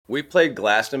We played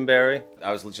Glastonbury.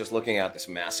 I was just looking at this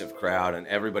massive crowd, and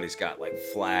everybody's got like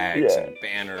flags and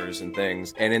banners and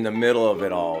things. And in the middle of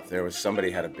it all, there was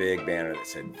somebody had a big banner that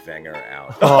said Wenger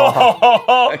out.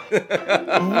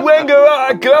 Wenger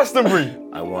out at Glastonbury.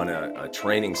 I won a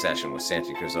training session with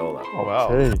Santi Cazorla. Oh, wow.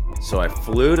 Okay. So I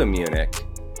flew to Munich.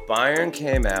 Bayern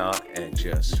came out and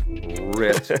just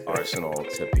ripped Arsenal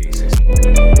to pieces.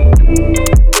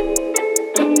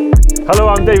 Hello,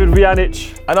 I'm David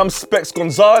Vujanic, And I'm Specs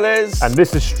Gonzalez. and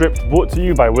this is Stripped, brought to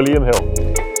you by William Hill.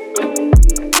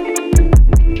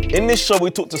 In this show,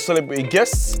 we talk to celebrity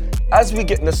guests as we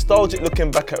get nostalgic looking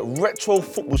back at retro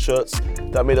football shirts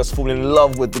that made us fall in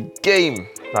love with the game.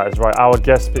 That is right, our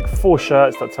guests pick 4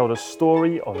 shirts that tell the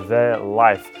story of their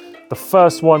life. The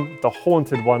first one, the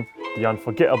haunted one, the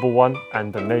unforgettable one,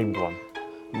 and the named one.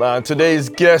 Man, today's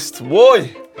guest,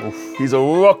 boy, he's a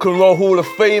rock and roll Hall of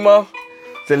Famer,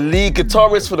 the lead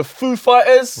guitarist for the Foo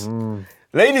Fighters.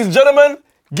 Ladies and gentlemen,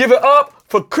 give it up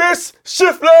for Chris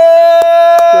Shiflett!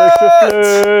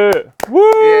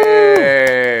 Woo!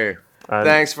 Yay! And-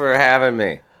 Thanks for having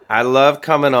me. I love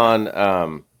coming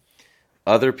on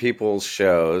other people's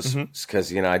shows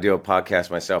because, I do a podcast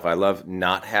myself. I love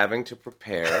not having to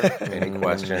prepare any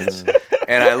questions.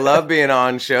 And I love being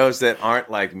on shows that aren't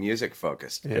like music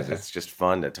focused because it's just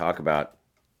fun to talk about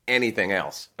anything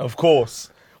else. Of course.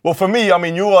 Well, for me, you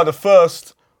are the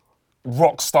first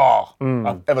rock star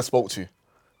I've ever spoke to.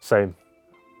 Same.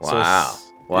 So Wow.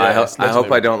 it's- Well, yeah, I hope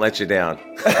legendary. I don't let you down.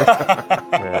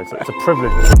 Yeah, it's a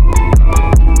privilege.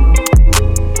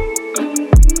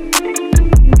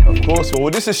 Of course. Well,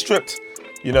 this is Stripped.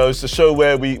 It's a show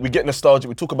where we get nostalgic.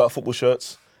 We talk about football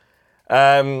shirts.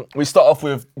 We start off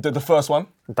with the first one.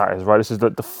 That is right. This is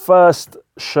the first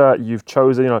shirt you've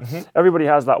chosen. Everybody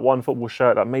has that one football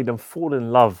shirt that made them fall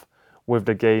in love with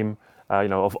the game,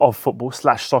 of football /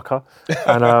 soccer.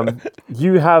 And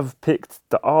you have picked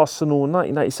the Arsenal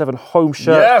 1997 home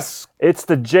shirt. Yes. It's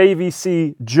the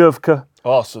JVC Juvka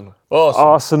Awesome.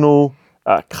 Arsenal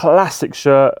classic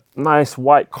shirt. Nice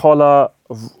white collar,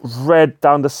 red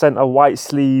down the center, white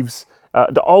sleeves.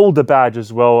 The older badge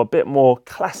as well, a bit more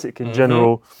classic in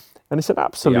general. And it's an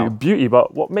absolute beauty.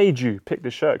 But what made you pick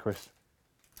the shirt, Chris?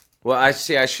 Well, I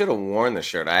should have worn the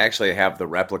shirt. I actually have the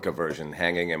replica version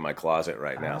hanging in my closet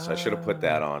right now, so I should have put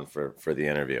that on for the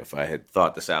interview if I had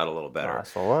thought this out a little better.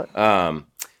 That's all right.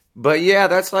 But yeah,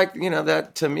 that's like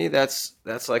that to me. That's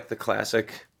like the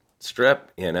classic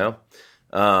strip.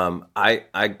 I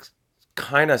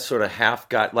kind of sort of half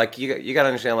got like you got to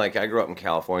understand. Like I grew up in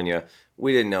California.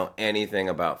 We didn't know anything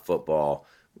about football.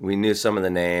 We knew some of the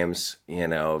names,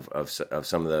 of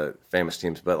some of the famous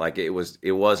teams, but like it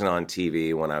wasn't on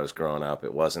TV when I was growing up.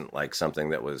 It wasn't like something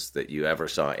that you ever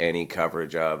saw any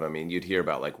coverage of. I mean, you'd hear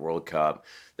about like World Cup.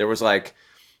 There was like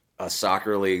a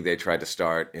soccer league they tried to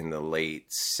start in the late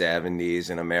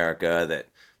 70s in America that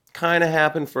kind of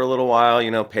happened for a little while.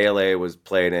 Pele was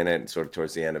played in it sort of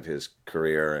towards the end of his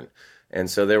career, and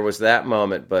so there was that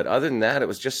moment. But other than that, it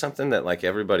was just something that like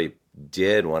everybody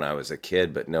did when I was a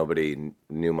kid, but nobody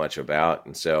knew much about.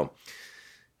 And so,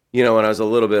 when I was a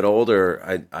little bit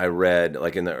older, I read,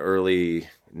 like in the early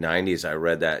 90s, I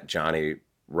read that Johnny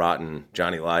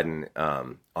Lydon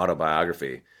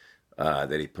autobiography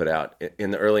that he put out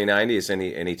in the early 90s.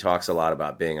 And he talks a lot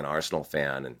about being an Arsenal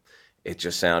fan. And it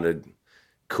just sounded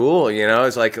cool,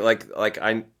 It's like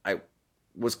I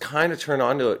was kind of turned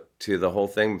on to the whole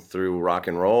thing through rock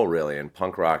and roll, really, and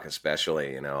punk rock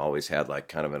especially. Always had like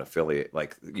kind of an affiliate.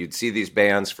 Like you'd see these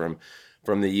bands from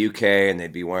the UK, and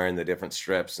they'd be wearing the different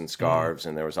strips and scarves,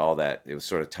 and there was all that. It was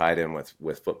sort of tied in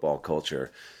with football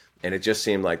culture, and it just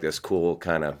seemed like this cool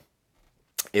kind of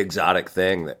exotic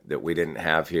thing that we didn't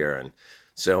have here. And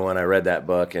so when I read that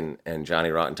book and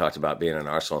Johnny Rotten talked about being an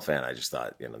Arsenal fan, I just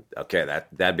thought, okay,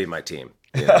 that'd be my team.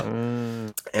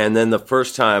 And then the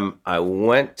first time I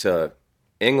went to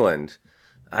England,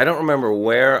 I don't remember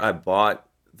where I bought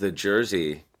the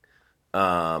jersey,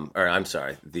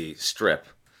 the strip.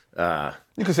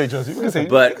 You can say jersey. You can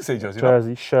say jersey.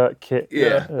 Jersey, shirt, kit.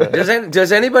 Yeah.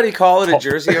 Does anybody call it a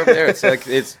jersey over there? It's like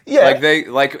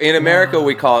like in America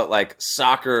we call it like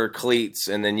soccer cleats,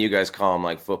 and then you guys call them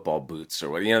like football boots or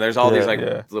what. There's all these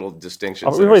little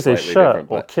distinctions. We always say slightly shirt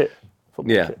different, or but- kit.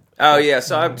 Football Yeah. kit. Oh yeah.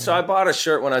 So I bought a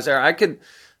shirt when I was there. I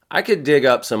could dig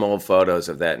up some old photos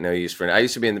of that No Use for a Name. I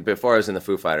used to be before I was in the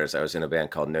Foo Fighters. I was in a band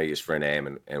called No Use for a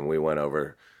Name, and we went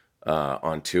over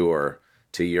on tour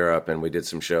to Europe, and we did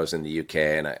some shows in the UK,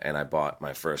 and I bought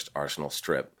my first Arsenal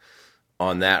strip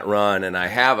on that run, and I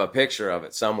have a picture of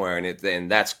it somewhere, and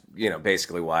that's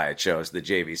basically why I chose the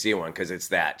JVC one, because it's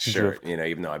that shirt,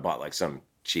 even though I bought like some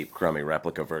cheap crummy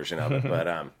replica version of it,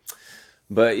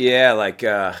 But yeah, like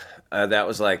that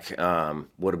was like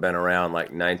would have been around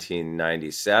like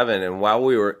 1997. And while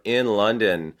we were in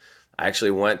London, I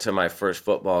actually went to my first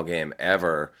football game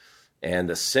ever. And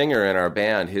the singer in our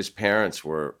band, his parents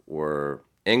were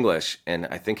English, and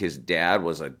I think his dad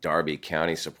was a Derby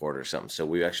County supporter or something. So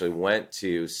we actually went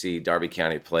to see Derby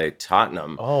County play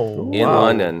Tottenham Oh, in wow.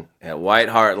 London at White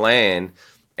Hart Lane.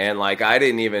 And like I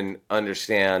didn't even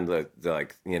understand the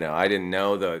like I didn't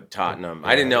know the Tottenham.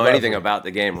 I didn't Yeah, the know anything rivalry. about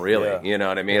the game really. Yeah, You know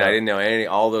what I mean? I yeah. didn't know any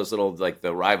all those little like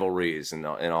the rivalries and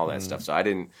all that stuff. So I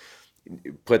didn't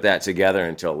put that together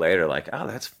until later. Like, oh,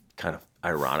 that's kind of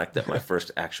ironic that my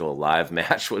first actual live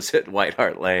match was at White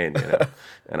Hart Lane.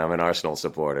 And I'm an Arsenal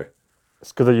supporter.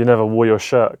 It's good that you never wore your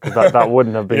shirt because that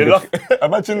wouldn't have been You good. know,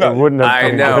 imagine It that. wouldn't have I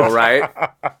been know, good.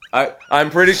 right? I'm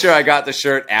pretty sure I got the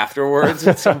shirt afterwards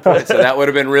at some point, so that would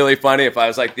have been really funny if I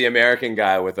was like the American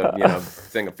guy with a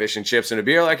thing of fish and chips and a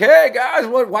beer, like, "Hey guys,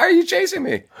 why are you chasing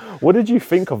me?" What did you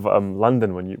think of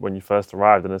London when you first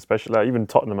arrived, and especially like, even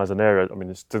Tottenham as an area? I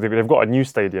mean, they've got a new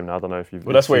stadium now. I don't know if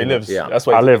Well, that's where he seen it. lives. Yeah. That's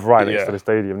where I live right next to yeah. the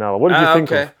stadium now. What did you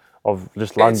think Okay. of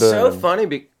just It's London? so And,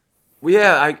 funny. Well,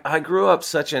 yeah, I grew up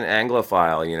such an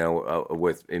Anglophile,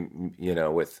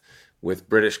 with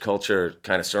British culture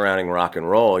kind of surrounding rock and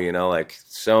roll. Like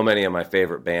so many of my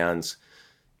favorite bands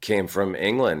came from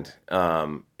England,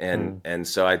 and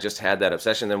so I just had that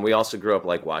obsession. Then we also grew up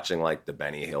like watching like the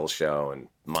Benny Hill Show and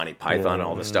Monty Python, and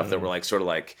all the stuff that were like sort of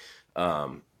like,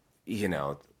 you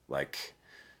know, like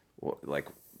like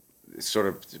sort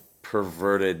of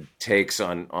perverted takes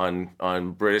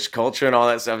on British culture and all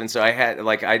that stuff. And so I had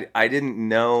like I didn't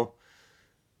know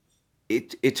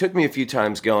it took me a few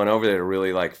times going over there to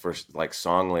really like first like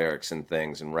song lyrics and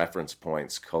things and reference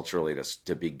points culturally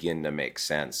to begin to make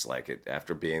sense. Like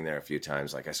after being there a few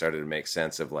times, like I started to make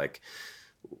sense of like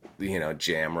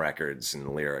jam records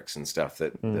and lyrics and stuff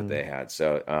that they had.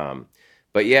 So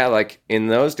but yeah, like in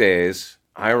those days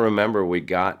I remember we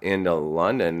got into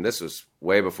London. This was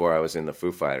way before I was in the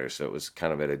Foo Fighters, so it was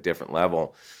kind of at a different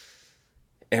level.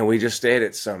 And we just stayed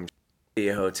at some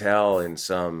shitty hotel in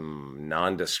some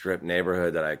nondescript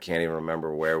neighborhood that I can't even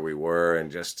remember where we were.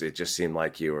 And it just seemed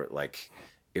like you were like,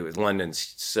 it was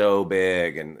London's so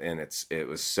big and it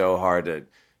was so hard to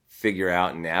figure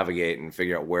out and navigate and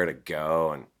figure out where to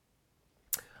go. And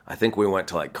I think we went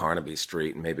to like Carnaby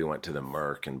Street and maybe went to the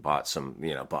Merc and bought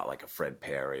like a Fred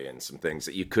Perry and some things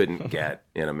that you couldn't get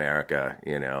in America,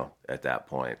 at that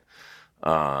point.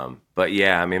 But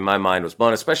yeah, I mean, my mind was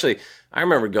blown. Especially, I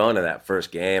remember going to that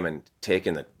first game and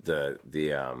taking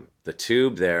the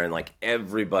tube there, and like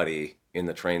everybody in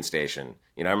the train station.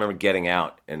 I remember getting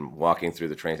out and walking through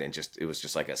the train, and it was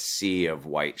just like a sea of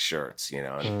white shirts,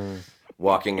 and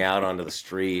walking out onto the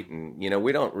street, and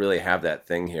we don't really have that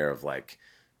thing here of like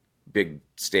big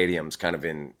stadiums kind of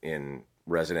in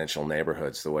residential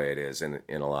neighborhoods the way it is in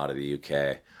a lot of the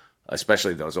UK,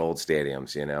 especially those old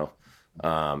stadiums.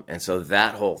 And so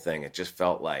that whole thing, it just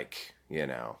felt like,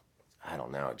 I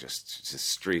don't know, just the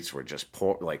streets were just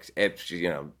poor, like,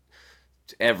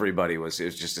 everybody it was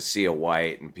just a sea of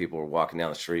white and people were walking down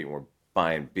the street and were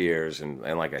buying beers and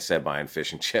like I said, buying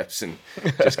fish and chips and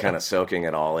just kind of soaking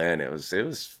it all in. It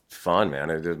was fun, man.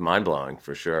 It was mind blowing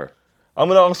for sure. I'm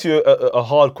going to ask you a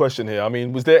hard question here. I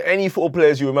mean, was there any football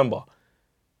players you remember?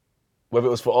 Whether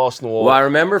it was for Arsenal or... Well, I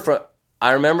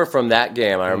remember from that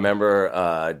game. I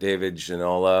remember David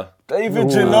Ginola. David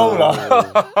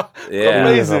Ginola.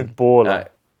 Yeah, He is a Amazing. baller.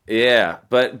 yeah.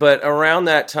 But around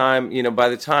that time, by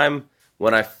the time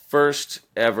when I first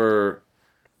ever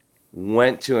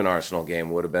went to an Arsenal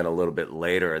game would have been a little bit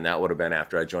later, and that would have been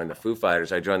after I joined the Foo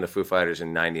Fighters. I joined the Foo Fighters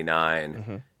in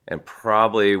 '99, and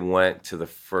probably went to the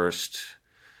first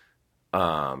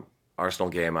Arsenal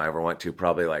game I ever went to,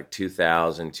 probably like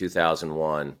 2000,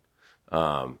 2001.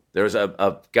 There was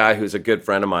a guy who's a good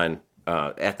friend of mine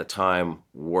at the time,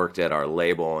 worked at our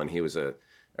label, and he was an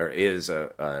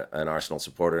Arsenal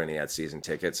supporter, and he had season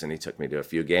tickets, and he took me to a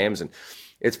few games. And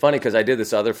it's funny because I did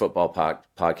this other football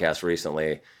podcast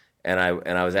recently, and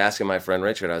I was asking my friend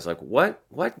Richard, I was like,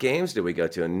 what games did we go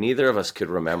to? And neither of us could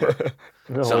remember.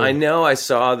 So I know I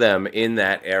saw them in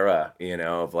that era,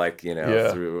 of like,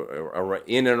 Yeah. through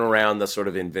in and around the sort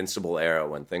of Invincible era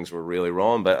when things were really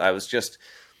rolling. But I was just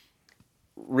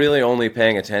really only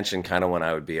paying attention kind of when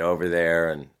I would be over there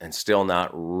and still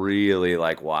not really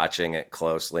like watching it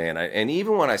closely. And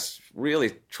even when I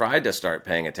really tried to start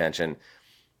paying attention,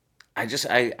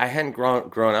 I hadn't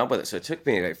grown up with it. So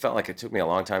it felt like it took me a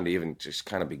long time to even just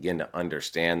kind of begin to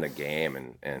understand the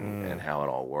game and how it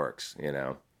all works,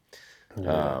 Yeah.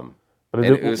 But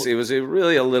And it was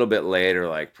really a little bit later,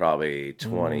 like probably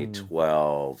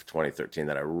 2012, 2013,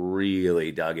 that I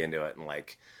really dug into it and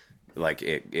like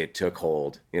it took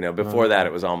hold. Before that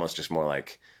it was almost just more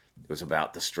like it was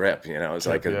about the strip. It was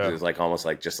like it was like almost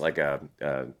like just like a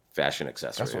fashion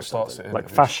accessory. That's what or starts something. it. like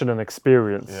fashion and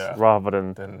experience rather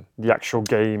than Then the actual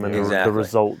game and the Exactly.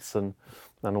 results and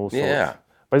all sorts. Yeah.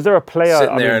 But is there a player?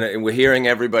 Sitting there and we're hearing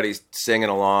everybody singing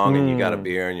along, and you got a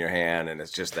beer in your hand, and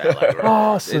it's just that like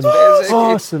Arsenal,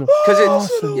 Arsenal, because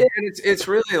Arsenal. it's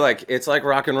really like it's like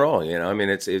rock and roll, I mean,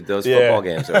 those football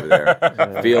games over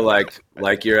there feel like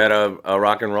you're at a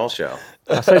rock and roll show.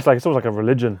 I say it's almost like a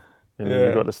religion.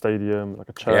 You've got the stadium, like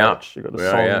a church. You've got the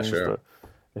songs. Sure.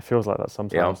 It feels like that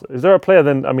sometimes. Is there a player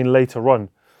then? I mean, later on,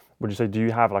 would you say? Do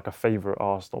you have like a favorite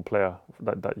Arsenal player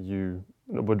that you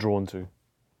were drawn to?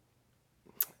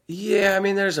 Yeah, I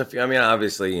mean, there's a few. I mean,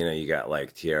 obviously, you got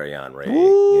like Thierry Henry,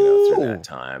 through that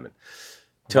time, and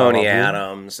Tony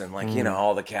Adams, and like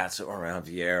all the cats that were around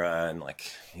Vieira, and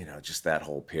like just that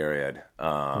whole period.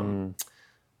 But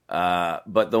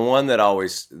the one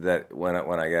that when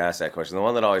I get asked that question, the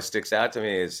one that always sticks out to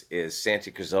me is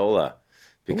Santi Cazorla,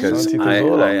 because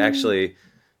I actually,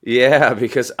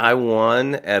 because I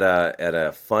won at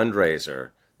a fundraiser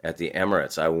at the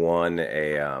Emirates. I won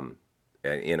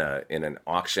in an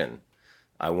auction.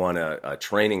 I won a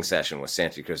training session with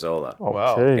Santi Cazorla. Oh,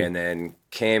 wow! And then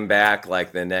came back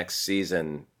like the next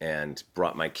season and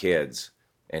brought my kids,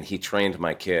 and he trained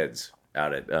my kids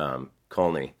out at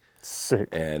Colney. Sick.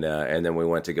 And then we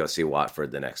went to go see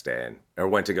Watford the next day, or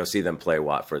went to go see them play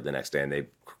Watford the next day, and they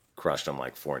crushed them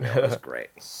like 4-0. It was great,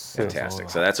 fantastic.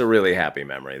 So that's a really happy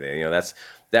memory.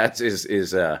 That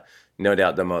is no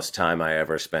doubt the most time I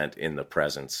ever spent in the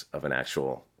presence of an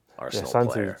actual Arsenal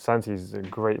player. Santi's a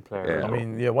great player. Yeah. I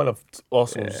mean, one of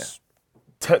Arsenal's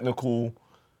technical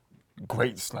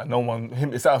greats. Like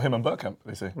it's out of him and Bergkamp,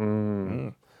 they say.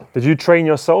 Did you train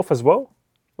yourself as well,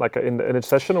 like in a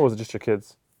session, or was it just your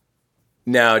kids?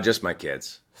 No, just my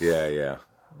kids. Yeah.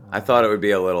 I thought it would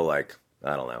be a little like,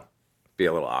 I don't know, be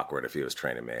a little awkward if he was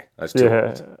training me. I was too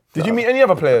old. Did you meet any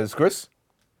other players, Chris?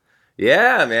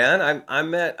 Yeah, man. I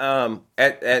met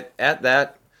at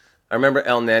that. I remember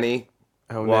El Neni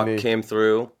came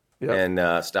through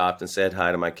and stopped and said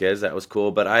hi to my kids. That was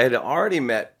cool. But I had already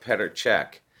met Petr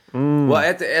Cech. Well,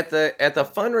 at the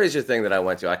fundraiser thing that I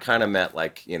went to, I kind of met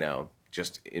like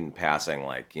just in passing,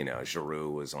 like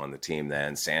Giroud was on the team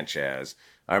then, Sanchez.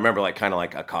 I remember like kind of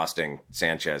like accosting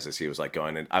Sanchez as he was like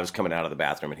going in. I was coming out of the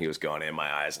bathroom and he was going in.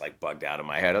 My eyes like bugged out of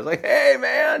my head. I was like, "Hey,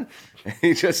 man!" And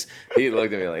he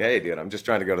looked at me like, "Hey, dude, I'm just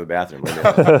trying to go to the bathroom."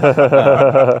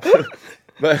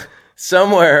 But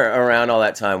somewhere around all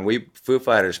that time, Foo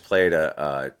Fighters played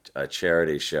a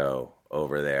charity show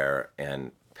over there,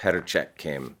 and Petr Cech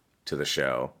came to the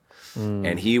show,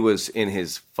 and he was in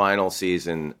his final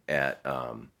season at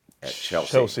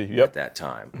Chelsea at that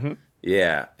time. Mm-hmm.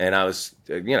 Yeah, and I was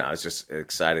just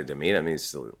excited to meet him.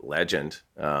 He's a legend.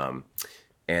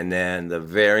 And then the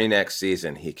very next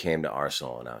season, he came to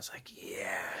Arsenal, and I was like,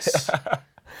 yes,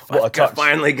 I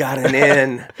finally got an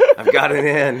in. I've got an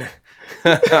in.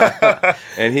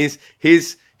 And he's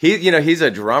a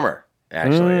drummer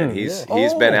actually, and he's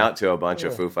been out to a bunch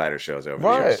of Foo Fighters shows over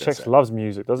the years. Cech loves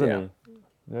music, doesn't he?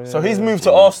 Yeah, so he's moved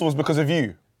to Arsenal because of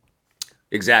you.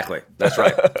 Exactly. That's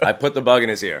right. I put the bug in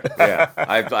his ear. Yeah.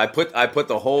 I put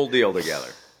the whole deal together.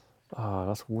 Oh,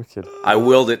 that's wicked. I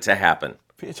willed it to happen.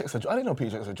 Petr Cech's I didn't know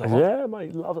Petr Cech's a drummer. Yeah,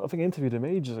 mate. I think I interviewed him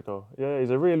ages ago. Yeah,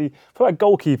 he's I feel like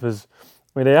goalkeepers,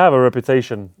 I mean, they have a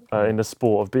reputation in the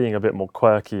sport of being a bit more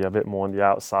quirky, a bit more on the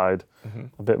outside,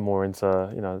 a bit more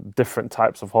into, different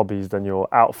types of hobbies than your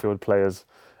outfield players.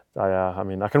 I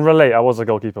mean, I can relate. I was a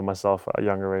goalkeeper myself at a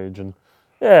younger age, and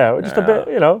just a bit,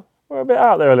 we're a bit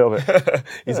out there a little bit.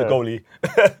 He's a goalie.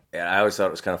 Yeah, I always thought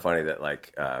it was kind of funny that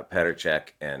like Petr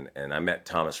Cech and I met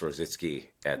Thomas Rosicky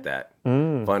at that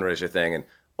fundraiser thing, and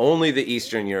only the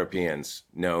Eastern Europeans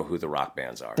know who the rock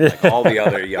bands are. Like all the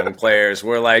other young players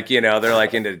were like, they're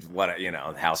like into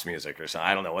house music or something.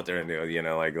 I don't know what they're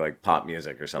into, like pop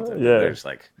music or something. Yeah. They're just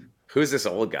like, who's this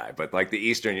old guy? But like the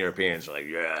Eastern Europeans are like,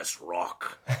 yes,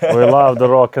 rock. We love the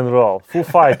rock and roll. Foo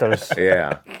Fighters.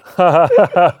 Yeah.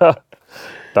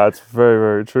 That's very,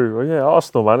 very true. Well, yeah,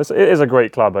 Arsenal, man, it is a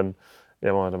great club, and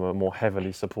one of the more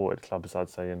heavily supported clubs, I'd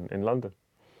say, in London.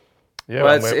 Yeah,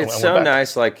 well, it's so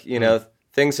nice. Like,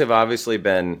 things have obviously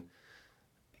been,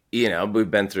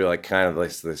 we've been through like kind of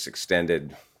this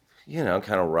extended, kind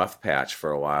of rough patch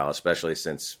for a while, especially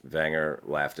since Wenger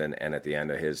left and at the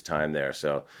end of his time there.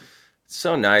 So it's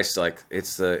so nice. Like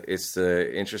it's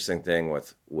the interesting thing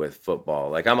with football.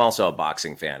 Like I'm also a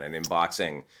boxing fan, and in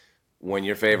boxing, when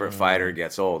your favorite fighter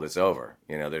gets old, it's over.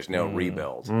 There's no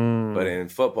rebuild. But in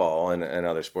football and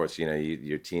other sports,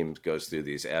 your team goes through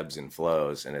these ebbs and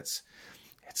flows, and it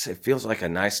feels like a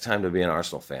nice time to be an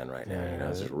Arsenal fan right now.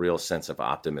 There's a real sense of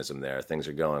optimism there. Things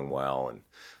are going well, and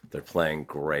they're playing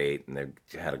great, and they've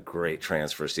had a great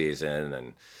transfer season,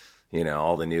 and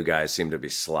all the new guys seem to be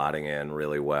slotting in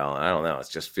really well. And I don't know, it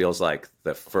just feels like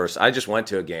I just went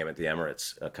to a game at the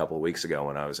Emirates a couple of weeks ago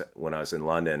when I was in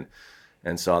London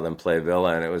and saw them play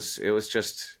Villa, and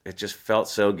it just felt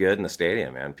so good in the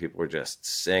stadium, man. People were just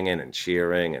singing and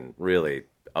cheering and really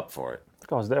up for it.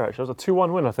 I was there actually. It was a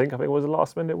 2-1 win, I think. I think it was a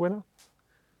last-minute winner.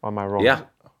 Or am I wrong? Yeah.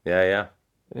 Yeah,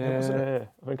 I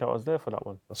think I was there for that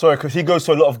one. Sorry, because he goes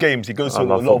to a lot of games. He goes to a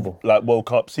lot of like World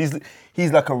Cups. He's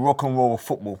like a rock and roll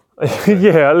football.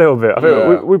 Yeah, a little bit. I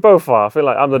think we both are. I feel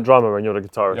like I'm the drummer and you're the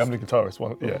guitarist. Yeah, I'm the guitarist.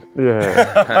 Yeah.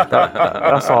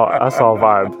 That's our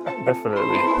vibe,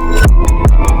 definitely.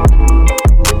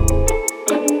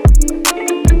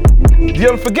 The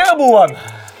unforgettable one.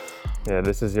 Yeah,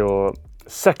 this is your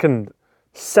second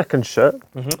shirt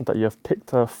that you have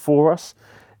picked for us.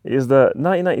 It is the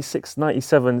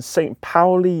 1996-97 St.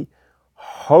 Pauli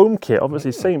home kit.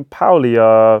 Obviously, St. Pauli,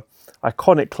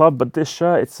 iconic club, but this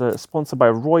shirt, it's sponsored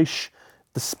by Reusch.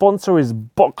 The sponsor is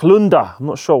Bocklunda. I'm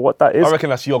not sure what that is. I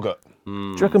reckon that's yogurt. Do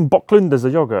you reckon Bocklunda's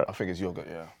a yogurt? I think it's yogurt,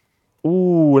 yeah.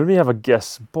 Ooh, let me have a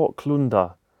guess.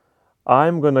 Bocklunda.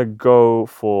 I'm going to go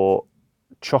for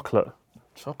chocolate.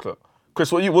 Chocolate.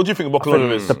 Chris, what do you think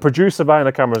Bocklunda is? The producer behind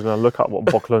the camera is going to look up what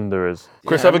Bocklunda is.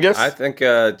 Chris, have a guess? I think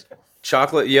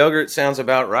chocolate yogurt sounds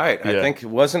about right. Yeah. I think it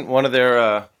wasn't one of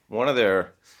their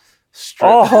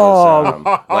strips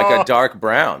was, like a dark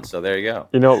brown. So there you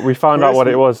go. We found out what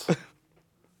it was.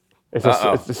 It's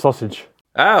a sausage.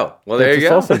 Oh, well, there you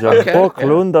go. Sausage, okay.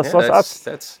 Bocklunda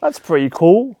sausage. That's pretty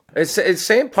cool. It's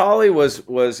St. Pauli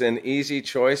was an easy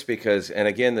choice because, and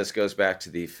again, this goes back to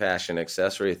the fashion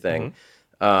accessory thing.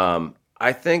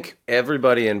 I think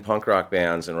everybody in punk rock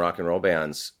bands and rock and roll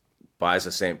bands buys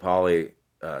a St. Pauli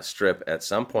strip at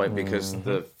some point because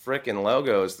the frickin'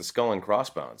 logo is the skull and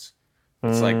crossbones.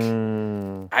 It's like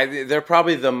they're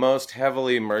probably the most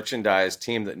heavily merchandised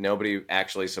team that nobody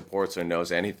actually supports or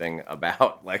knows anything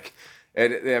about. Like,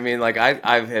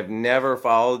 I have never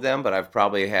followed them, but I've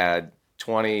probably had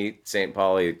 20 St.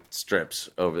 Pauli strips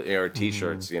or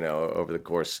T-shirts, over the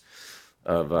course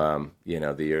of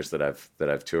the years that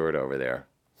I've toured over there.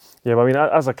 Yeah, but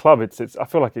as a club, it's I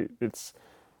feel like it's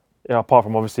apart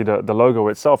from obviously the logo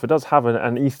itself, it does have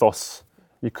an ethos,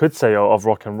 you could say, of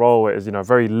rock and roll. It is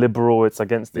very liberal. It's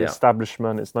against the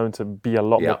establishment. It's known to be a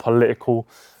lot more political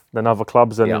than other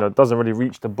clubs, and it doesn't really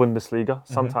reach the Bundesliga.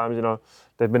 Sometimes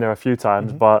they've been there a few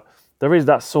times, but there is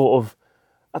that sort of,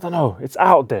 I don't know, it's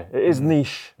out there. It is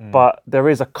niche, but there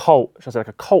is a cult, should I say, like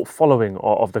a cult following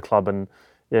of the club, and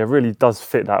it really does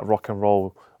fit that rock and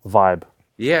roll vibe.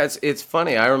 Yeah, it's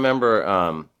funny. I remember,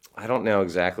 I don't know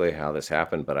exactly how this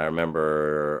happened, but I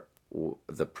remember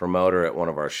the promoter at one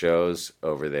of our shows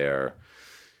over there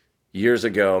years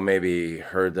ago maybe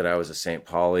heard that I was a St.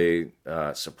 Pauli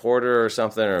supporter or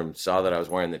something, or saw that I was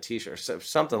wearing the T-shirt,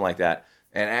 something like that,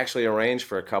 and actually arranged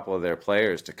for a couple of their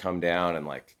players to come down and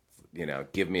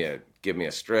give me a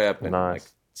strip and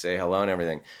say hello and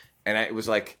everything. And it was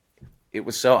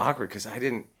so awkward because I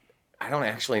don't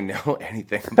actually know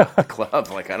anything about the club.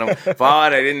 I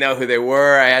didn't know who they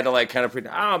were. I had to kind of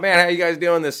pretend, oh man, how you guys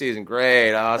doing this season?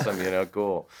 Great, awesome,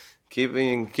 cool. Keep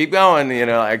going, it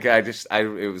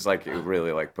was it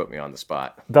really put me on the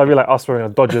spot. That'd be like us wearing a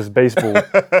Dodgers baseball.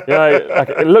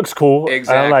 It looks cool.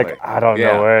 Exactly. And I don't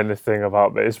know anything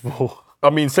about baseball.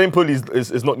 St. Pauli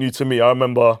is not new to me. I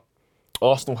remember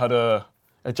Arsenal had a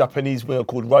Japanese player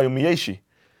called Ryo Miyashi,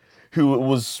 who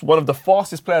was one of the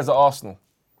fastest players at Arsenal.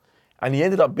 And we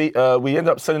ended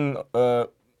up selling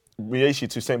Miyashi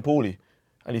to St. Pauli,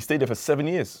 and he stayed there for 7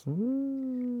 years.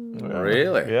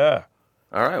 Really? Yeah.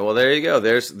 All right. Well, there you go.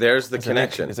 There's the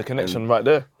connection. There's a connection right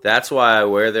there. That's why I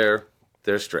wear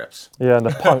their strips. Yeah, and the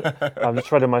punk. I'm just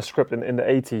reading my script. In the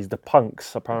 80s, the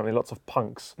punks, apparently lots of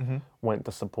punks went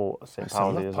to support St.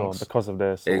 Pauli as well because of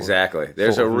their exactly.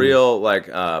 There's a real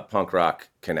punk rock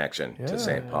connection to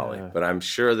St. Pauli, but I'm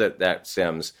sure that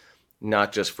stems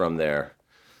not just from their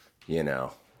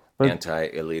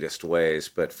anti-elitist ways,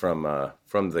 but from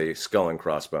the skull and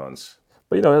crossbones.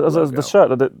 But as the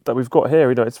shirt that we've got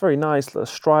here, it's very nice.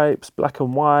 Stripes, black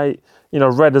and white.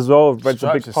 Red as well. Red's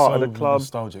Stripes a big part of the club.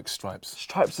 Nostalgic stripes.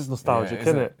 Stripes is nostalgic,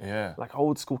 isn't it? Yeah. Like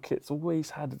old school kits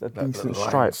always had a decent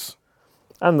stripes.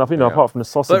 And apart from the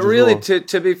sausage. But really,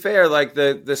 to be fair,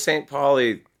 the St.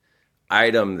 Pauli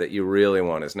item that you really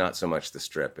want is not so much the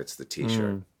strip; it's the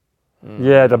T-shirt.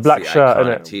 Yeah, the black The shirt and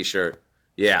iconic it. T-shirt.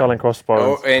 Yeah. Skull and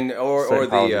crossbones. Or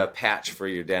St. the patch for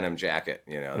your denim jacket.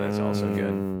 That's also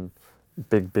good.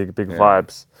 Big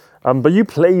vibes. But you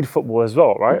played football as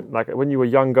well, right? Like when you were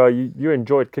younger, you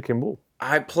enjoyed kicking ball.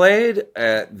 I played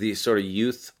at the sort of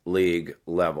youth league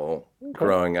level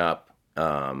growing up.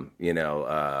 In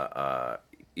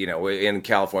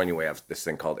California we have this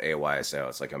thing called AYSO.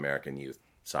 It's like American Youth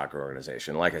Soccer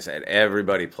Organization. Like I said,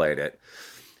 everybody played it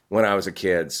when I was a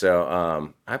kid.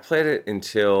 So I played it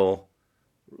until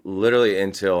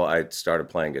I started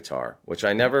playing guitar, which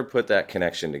I never put that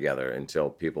connection together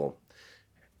until people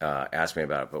asked me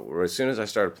about it. But as soon as I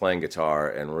started playing guitar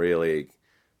and really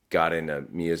got into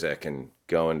music and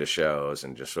going to shows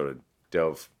and just sort of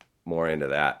dove more into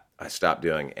that, I stopped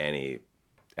doing any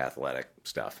athletic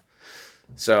stuff.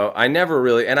 So I never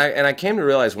really, and I came to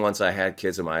realize once I had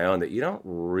kids of my own that you don't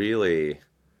really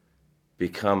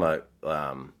become at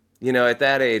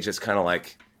that age, it's kind of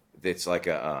like, it's like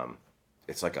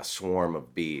a swarm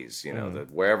of bees, that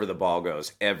wherever the ball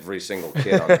goes, every single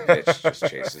kid on the pitch just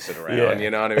chases it around. Yeah. You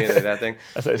know what I mean? That thing.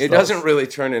 It doesn't really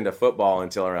turn into football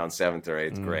until around 7th or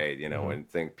 8th grade, when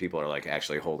people are like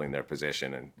actually holding their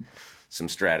position and some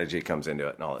strategy comes into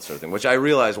it and all that sort of thing, which I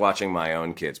realized watching my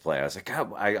own kids play. I was like,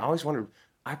 God, I always wondered,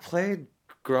 I played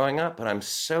growing up, but I'm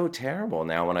so terrible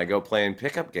now when I go play in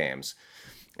pickup games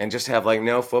and just have like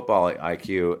no football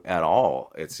IQ at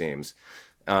all, it seems.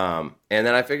 And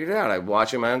then I figured it out. I'm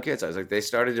watching my own kids. I was like, they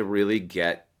started to really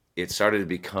it started to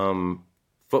become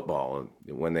football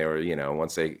when they were,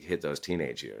 once they hit those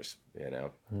teenage years,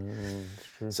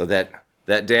 So that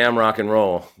damn rock and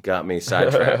roll got me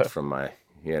sidetracked from my,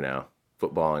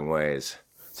 footballing ways.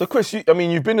 So Chris, you've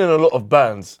been in a lot of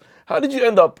bands. How did you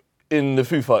end up in the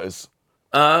Foo Fighters?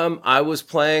 I was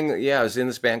in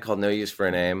this band called No Use for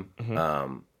a Name,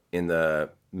 in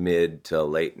the mid to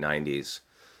late 90s.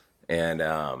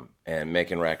 And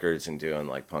making records and doing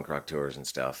like punk rock tours and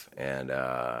stuff. And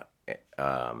I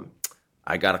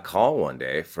got a call one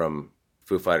day from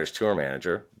Foo Fighters tour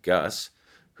manager Gus,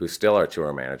 who's still our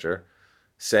tour manager,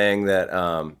 saying that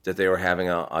that they were having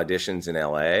auditions in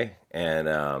LA and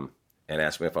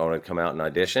asked me if I wanted to come out and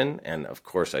audition. And of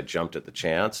course, I jumped at the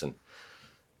chance and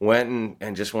went and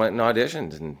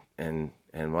auditioned and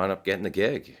wound up getting the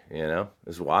gig. It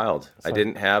was wild. I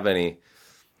didn't have any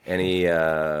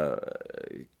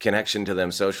connection to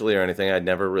them socially or anything. I'd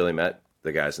never really met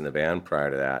the guys in the band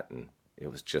prior to that, and it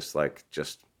was just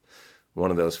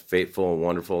one of those fateful,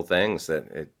 wonderful things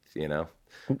that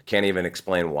can't even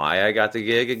explain why I got the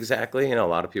gig exactly. A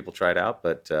lot of people tried out,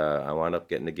 but I wound up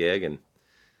getting the gig, and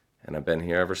I've been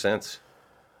here ever since.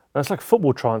 That's like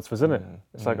football transfers, isn't it?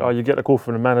 It's like, you get a call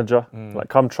from the manager, like,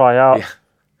 come try out. Yeah.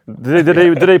 Did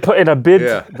they put in a bid?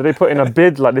 Yeah. Did they put in a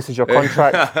bid like this is your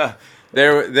contract?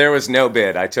 There was no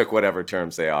bid. I took whatever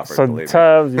terms they offered. So believe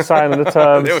terms, you signed on the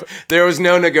terms. there was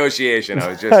no negotiation. I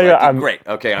was just like, great,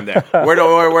 okay, I'm there. Where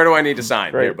do I need to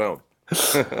sign? Great. Here, boom.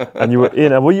 And you were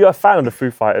in. Were you a fan of the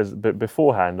Foo Fighters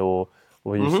beforehand, or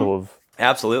were you sort of?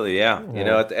 Absolutely, yeah.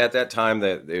 At that time,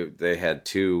 they had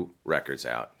 2 records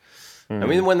out. I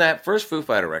mean, when that first Foo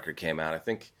Fighter record came out, I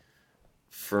think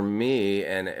for me,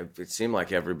 and it seemed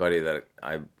like everybody that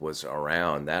I was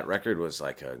around, that record was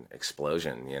like an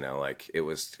explosion. Like it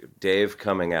was Dave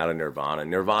coming out of Nirvana.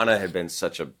 Nirvana had been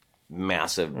such a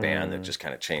massive band that just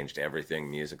kind of changed everything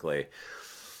musically.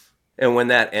 And when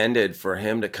that ended, for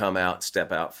him to come out,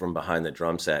 step out from behind the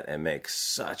drum set and make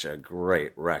such a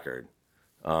great record,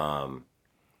 and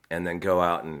then go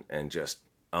out and just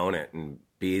own it and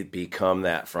become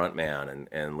that front man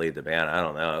and lead the band. I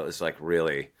don't know. It was like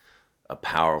really a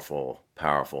powerful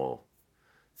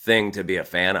thing to be a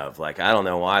fan of. Like, I don't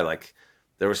know why. Like,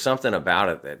 there was something about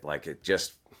it that, like,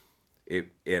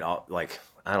 it all, like,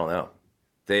 I don't know.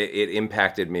 It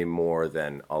impacted me more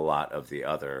than a lot of the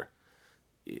other,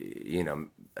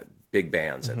 big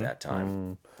bands at that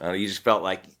time. You just felt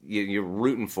like you're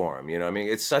rooting for them. I mean,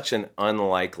 it's such an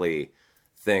unlikely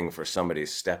thing for somebody to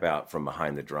step out from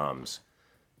behind the drums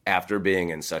after being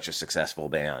in such a successful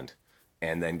band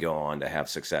and then go on to have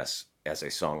success as a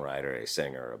songwriter, a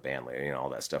singer, a band leader,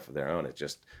 all that stuff of their own.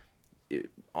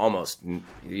 Almost,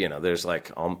 there's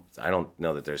like, I don't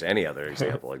know that there's any other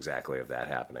example exactly of that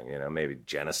happening. Maybe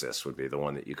Genesis would be the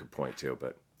one that you could point to,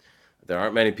 but there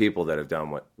aren't many people that have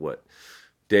done what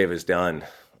Dave has done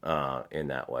in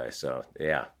that way. So,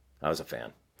 yeah, I was a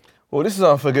fan. Well, this is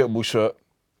an unforgettable shirt.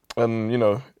 And,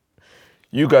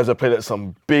 you guys have played at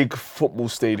some big football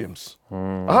stadiums.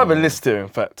 I have a list here, in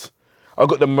fact. I've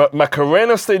got the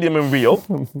Macarena Stadium in Rio.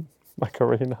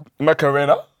 Macarena.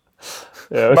 Macarena.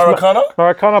 Yeah, Maracana?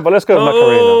 Maracana, but let's go with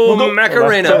Oh,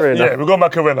 Macarena. Macarena. Yeah, we'll go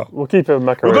Macarena. We'll keep it with We'll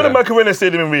Macarena. go to Macarena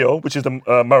Stadium in Rio, which is the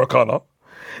Maracana.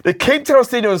 The Cape Town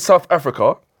Stadium in South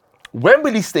Africa.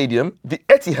 Wembley Stadium. The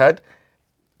Etihad.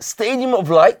 Stadium of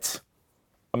Light.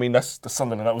 I mean, that's the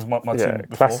Sunderland. That was my team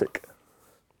before. Classic.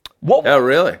 What? Oh,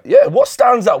 really? Yeah, what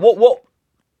stands out? What?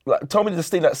 Like, tell me the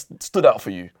thing that stood out for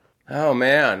you. Oh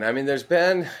man, I mean, there's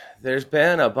been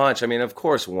a bunch. I mean, of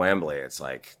course, Wembley. It's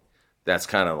like that's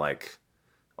kind of like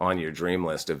on your dream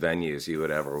list of venues you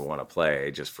would ever want to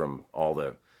play, just from all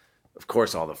the, of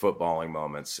course, all the footballing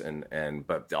moments and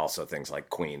but also things like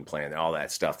Queen playing, all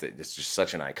that stuff. That it's just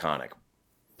such an iconic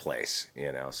place,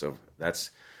 you know. So that's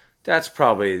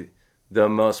probably the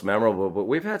most memorable. But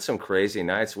we've had some crazy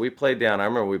nights. We played down. I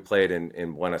remember we played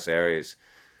in Buenos Aires,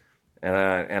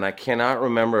 and I cannot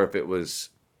remember if it was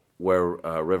where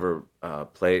River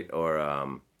Plate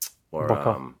or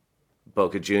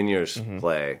Boca Juniors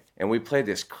play. And we played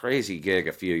this crazy gig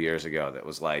a few years ago that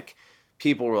was like,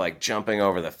 people were like jumping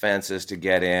over the fences to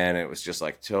get in. It was just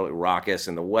like totally raucous,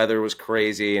 and the weather was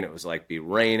crazy, and it was like be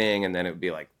raining, and then it would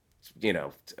be like, you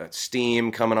know,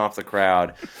 steam coming off the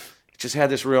crowd. It just had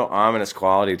this real ominous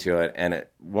quality to it. And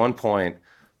at one point,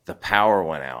 the power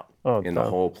went out in the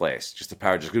whole place. Just the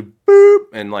power just goes boop.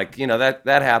 And like, you know, that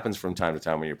happens from time to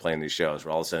time when you're playing these shows,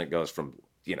 where all of a sudden it goes from,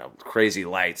 you know, crazy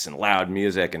lights and loud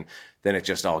music, and then it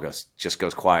just all goes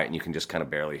quiet, and you can just kind of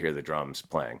barely hear the drums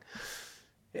playing.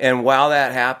 And when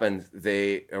that happened,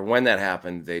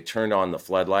 they turned on the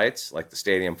floodlights, like the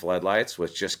stadium floodlights,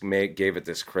 which just gave it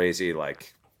this crazy,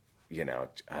 like, you know,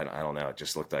 I don't know, it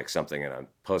just looked like something in a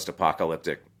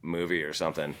post-apocalyptic movie or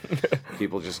something.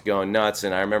 People just going nuts.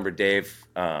 And I remember Dave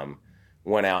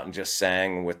went out and just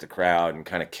sang with the crowd and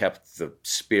kind of kept the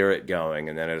spirit going.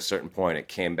 And then at a certain point, it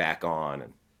came back on,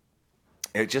 and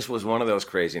it just was one of those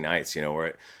crazy nights, you know,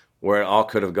 where it all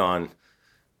could have gone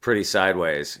pretty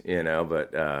sideways, you know.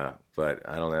 But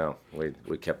I don't know,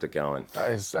 we kept it going.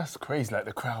 That's crazy. Like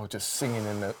the crowd just singing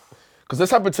in the. Because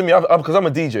this happened to me. Because I'm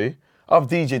a DJ. I've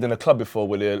DJed in a club before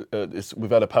where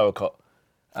we've had a power cut,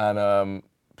 and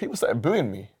people started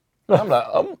booing me. I'm like,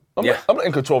 I'm not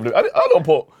in control of it. I don't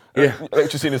put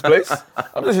electricity in this place.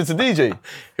 I'm just here to DJ.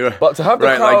 But to have the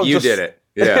crowd like you just, did it.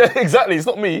 Yeah, exactly. It's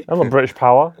not me. I'm a British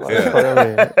Power.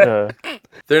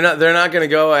 They're not going to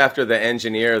go after the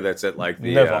engineer that's at like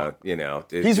the you know,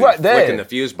 he's right there flicking the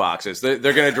fuse boxes. They're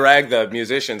going to drag the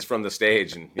musicians from the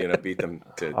stage and, you know, beat them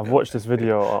to. I've watched this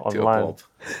video online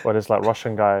where this like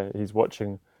Russian guy, he's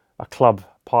watching a club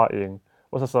partying.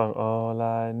 What's the song? All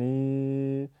I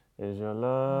need is your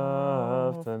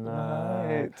love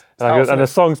tonight. And the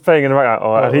song's playing in the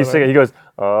background, and he's singing. He goes,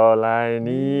 "All I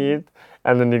need,"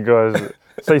 and then he goes.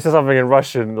 So he says something in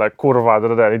Russian, like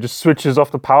Kurva, and he just switches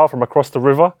off the power from across the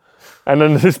river. And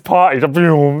then this party,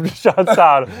 boom, shuts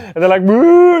down. And they're like,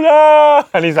 Mula!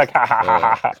 And he's like, ha ha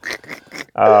ha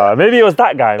ha. Maybe it was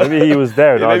that guy. Maybe he was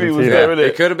there. Maybe he was there.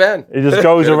 It could have been. He just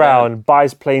goes around,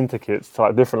 buys plane tickets to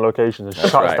like different locations and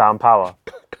shuts down power.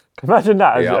 Imagine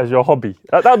that as your hobby.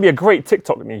 That would be a great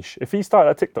TikTok niche. If he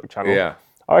started a TikTok channel,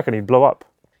 I reckon he'd blow up.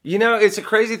 You know, it's a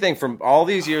crazy thing from all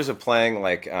these years of playing,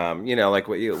 like, you know, like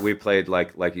we played,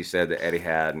 like you said, the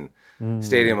Etihad and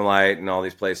Stadium of Light and all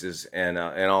these places, and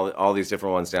all these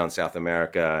different ones down South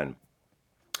America,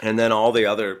 and then all the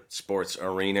other sports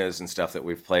arenas and stuff that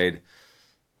we've played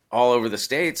all over the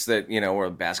States that, you know, where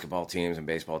basketball teams and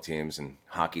baseball teams and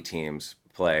hockey teams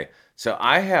play. So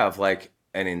I have like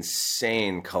an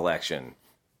insane collection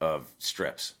of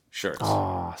shirts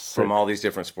from all these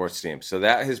different sports teams. So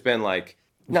that has been like,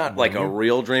 not like a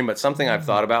real dream, but something I've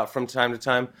thought about from time to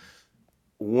time.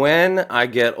 When I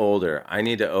get older, I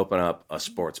need to open up a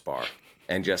sports bar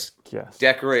and just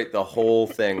decorate the whole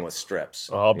thing with strips.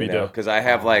 I'll be there. Because I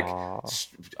have like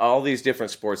all these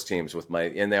different sports teams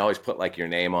and they always put like your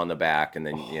name on the back and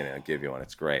then, you know, give you one.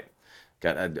 It's great.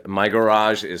 My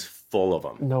garage is full of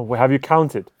them. No, have you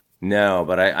counted? No,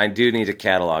 but I do need to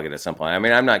catalog it at some point. I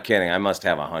mean, I'm not kidding. I must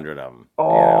have 100 of them.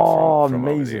 Oh, from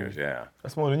amazing. Over the years. Yeah.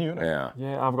 That's more than you, isn't it?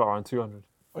 Yeah, I've got around 200.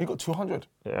 Oh, you got 200?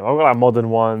 Yeah, I've got like modern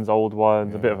ones, old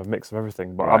ones, a bit of a mix of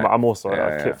everything. But I'm also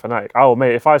a kit fanatic. Oh,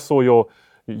 mate, if I saw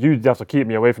you'd have to keep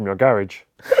me away from your garage.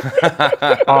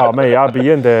 Oh, mate, I'd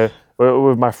be in there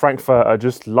with my Frankfurter,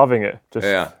 just loving it.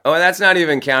 Yeah. Oh, and that's not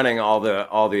even counting all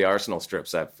the Arsenal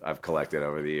strips I've collected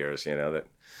over the years. You know that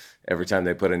every time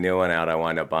they put a new one out, I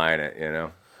wind up buying it. You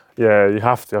know. Yeah, you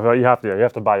have to. You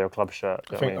have to buy your club shirt.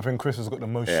 I think Chris has got the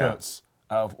most shirts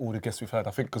out of all the guests we've had.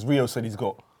 I think because Rio's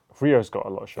got a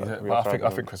lot of shirts. I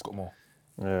think Chris got more.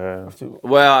 Yeah.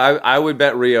 Well, I would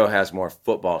bet Rio has more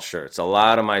football shirts. A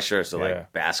lot of my shirts are Yeah.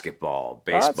 like basketball,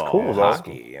 That's baseball, cool, bro.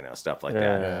 hockey, stuff like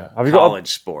that. Yeah. Have you got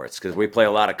College sports, because we play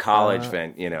a lot of college,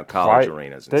 college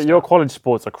arenas and Your stuff. college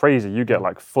sports are crazy. You get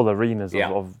like full arenas Yeah.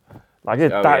 of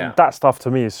yeah. that stuff to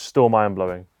me is still mind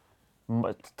blowing.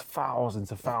 Thousands,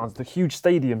 the huge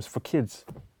stadiums for kids.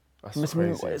 That's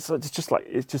crazy.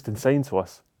 It's just insane to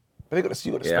us. But they got the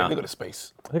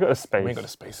space. They got a space. We ain't got the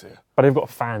space here. But they've got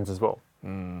fans as well.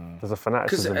 There's a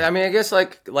fanaticism. Because I guess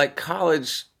like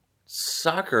college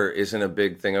soccer isn't a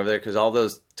big thing over there because all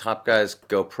those top guys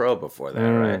go pro before that,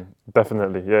 right?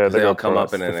 Definitely, yeah. They go all come pro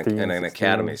up at in an 15,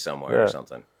 academy 16. somewhere or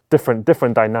something.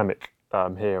 Different dynamic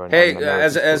here. Hey,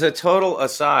 as a total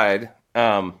aside,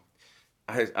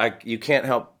 you can't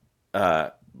help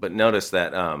but notice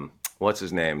that what's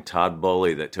his name, Todd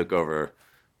Bowley, that took over,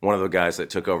 one of the guys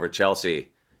that took over Chelsea,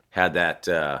 had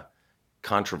that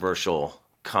controversial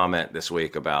comment this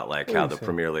week about like how the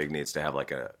Premier League needs to have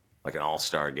like an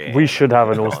all-star game. We should have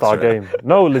an all-star game.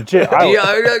 No, legit.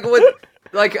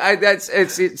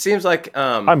 It seems like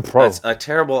I'm pro. That's a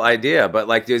terrible idea, but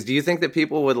like, do you think that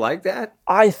people would like that?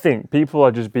 I think people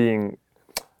are just being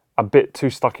a bit too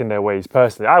stuck in their ways.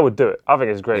 Personally, I would do it. I think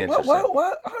it's great. Why?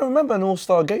 I don't remember an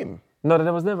all-star game. No,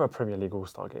 there was never a Premier League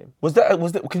all-star game. Was that?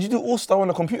 Could you do all-star on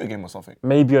a computer game or something?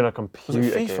 Maybe on a computer Was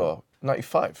it game. FIFA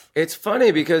 95? It's funny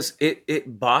because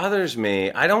it bothers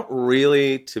me. I don't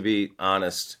really, to be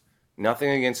honest,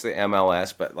 nothing against the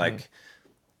MLS, but like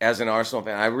as an Arsenal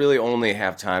fan, I really only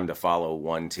have time to follow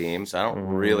one team. So I don't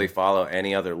really follow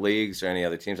any other leagues or any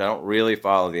other teams. I don't really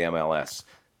follow the MLS.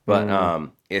 But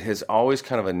it has always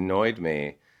kind of annoyed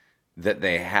me that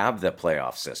they have the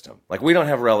playoff system. Like we don't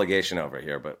have relegation over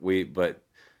here, but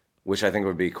which I think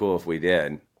would be cool if we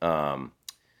did.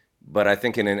 But I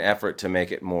think in an effort to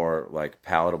make it more like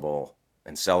palatable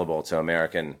and sellable to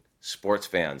American sports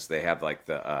fans, they have like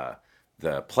the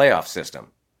playoff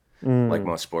system, like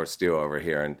most sports do over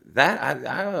here, and that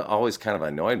I always kind of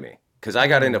annoyed me because I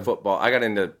got into football. I got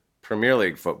into Premier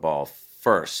League football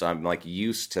first, so I'm like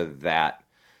used to that,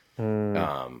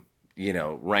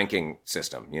 ranking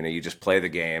system. You just play the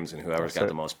games, and whoever's got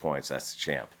the most points, that's the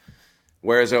champ.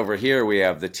 Whereas over here, we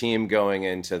have the team going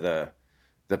into the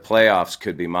playoffs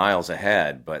could be miles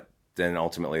ahead, but then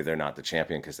ultimately they're not the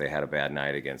champion because they had a bad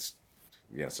night against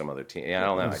some other team. I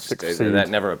don't know. That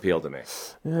never appealed to me.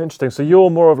 Yeah, interesting. So you're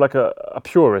more of like a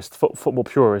purist, football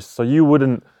purist. So you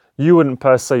wouldn't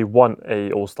per se want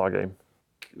a all-star game.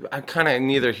 I'm kind of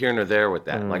neither here nor there with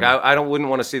that. Like I wouldn't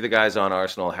want to see the guys on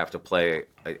Arsenal have to play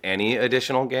any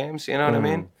additional games. You know what I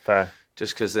mean? Fair.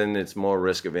 Just because then it's more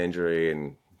risk of injury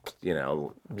and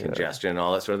congestion and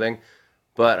all that sort of thing.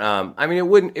 But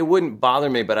it wouldn't bother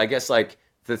me. But I guess like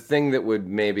the thing that would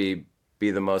maybe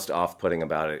be the most off-putting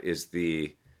about it is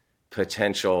the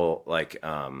potential like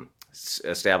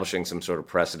establishing some sort of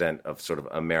precedent of sort of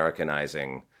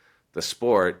Americanizing the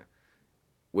sport,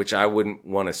 which I wouldn't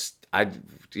want to.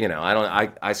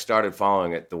 I started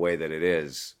following it the way that it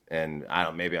is, and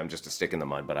maybe I'm just a stick in the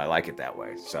mud, but I like it that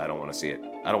way. So I don't want to see it.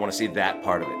 I don't want to see that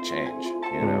part of it change.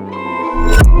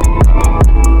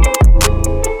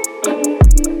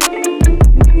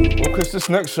 Well, Chris, this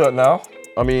next shirt now.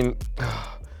 I mean,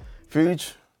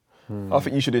 Fuge, I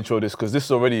think you should intro this because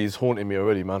this already is haunting me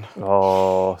already, man.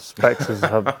 Oh, Specs has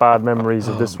had bad memories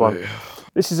of this one.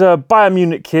 This is a Bayern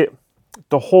Munich kit,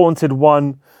 the haunted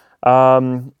one.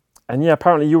 And yeah,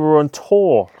 apparently you were on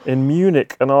tour in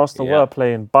Munich and Arsenal were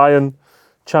playing Bayern,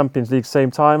 Champions League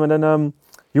same time, and then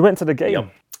you went to the game.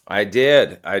 Yep. I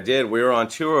did. We were on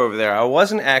tour over there. I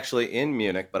wasn't actually in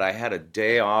Munich, but I had a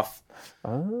day off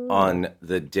on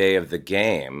the day of the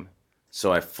game.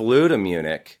 So I flew to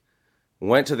Munich,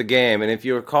 went to the game, and if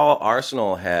you recall,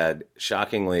 Arsenal had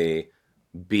shockingly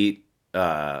beat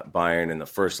Bayern in the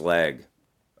first leg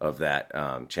of that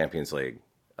Champions League,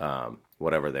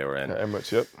 whatever they were in.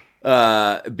 Emirates, yep.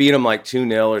 Beat them like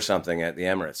 2-0 or something at the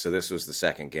Emirates. So this was the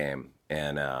second game,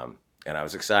 and I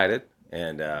was excited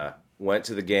and went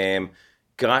to the game.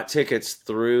 Got tickets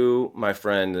through my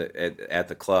friend at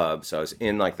the club, so I was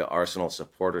in like the Arsenal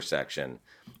supporter section.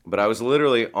 But I was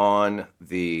literally on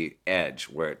the edge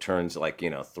where it turns like,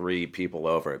 3 people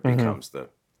over, it becomes the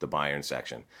Bayern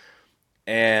section.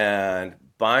 And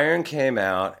Bayern came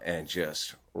out and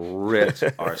just ripped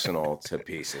Arsenal to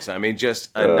pieces. I mean, just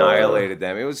annihilated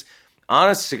them. It was,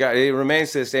 honest to God, it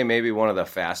remains to this day maybe one of the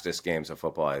fastest games of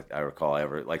football I recall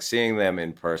ever. Like seeing them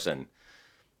in person.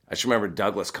 I just remember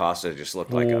Douglas Costa just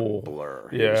looked like a blur.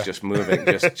 He was just moving,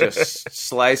 just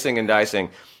slicing and dicing.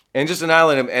 And just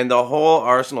annihilated him. And the whole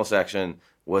Arsenal section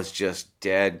was just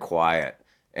dead quiet.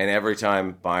 And every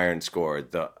time Bayern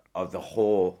scored, the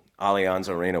whole Allianz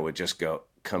Arena would just go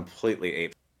completely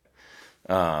ape.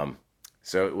 So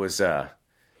it was a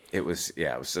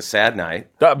sad night.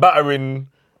 That battering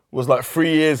was like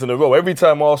 3 years in a row. Every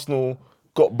time Arsenal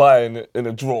got by in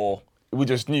a draw, we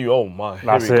just knew, oh my,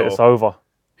 That's here we it. go. It's over.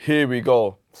 Here we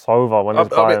go. It's over when it's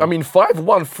Bayern. I mean,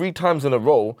 5-1 3 times in a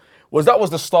row that was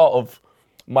the start of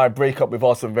my breakup with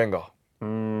Arsene Wenger.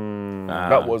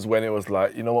 That was when it was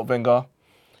like, you know what, Wenger?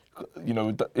 You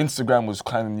know, Instagram was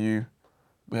kind of new.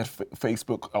 We had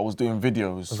Facebook. I was doing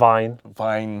videos. Vine,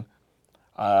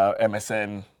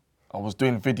 MSN. I was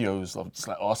doing videos of just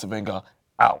like Arsene Wenger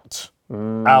out.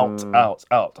 And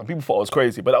people thought I was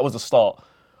crazy, but that was the start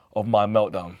of my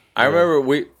meltdown. I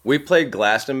remember we played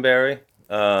Glastonbury.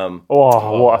 What a I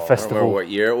don't festival. remember what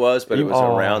year it was, but it was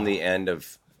around the end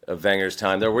of Wenger's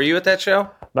time there. Were you at that show?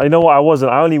 Now, you know what? I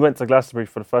wasn't. I only went to Glastonbury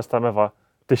for the first time ever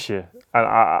this year.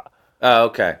 And Oh,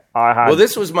 okay. I Well,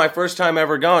 this was my first time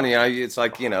ever going. You know, it's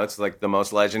like the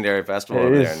most legendary festival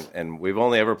over there, and we've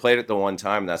only ever played it the one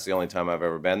time. And that's the only time I've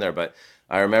ever been there. But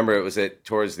I remember it was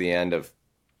towards the end of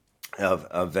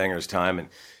Wenger's time, and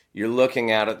you're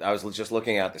looking at it. I was just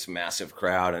looking at this massive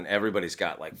crowd, and everybody's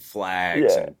got like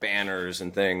flags and banners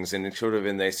and things, and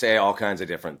they say all kinds of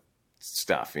different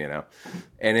stuff, you know.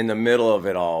 And in the middle of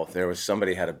it all,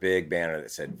 somebody had a big banner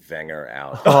that said "Wenger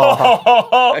out."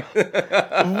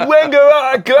 Wenger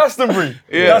out at Glastonbury.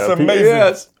 Yeah, that's amazing.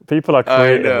 Yes. People are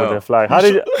creative with their flag. How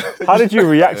did you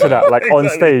react to that? Like on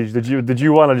stage, did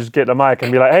you want to just get the mic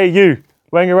and be like, "Hey, you,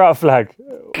 Wenger out flag.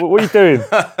 What are you doing?"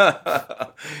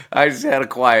 I just had a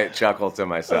quiet chuckle to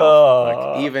myself.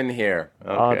 Like, even here.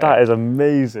 Okay. That is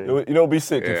amazing. You know, it'd be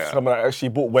sick if someone actually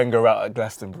bought Wenger out at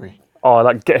Glastonbury.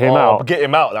 Like get him out. Get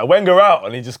him out. Like Wenger out,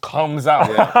 and he just comes out.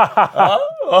 Yeah.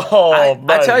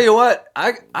 I tell you what,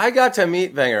 I got to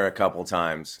meet Wenger a couple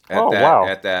times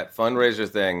at that fundraiser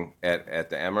thing at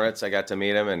the Emirates. I got to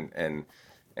meet him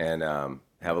and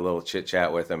have a little chit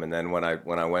chat with him. And then when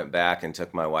I went back and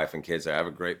took my wife and kids, I have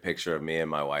a great picture of me and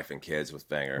my wife and kids with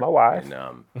Wenger. My wife.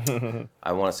 And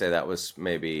I want to say that was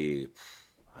maybe,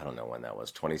 I don't know when that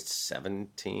was,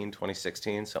 2017,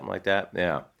 2016, something like that.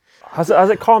 Yeah. Has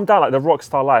it calmed down, like the rock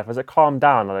star life? Has it calmed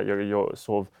down, like you're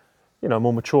sort of,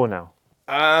 more mature now?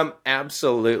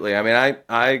 Absolutely. I mean,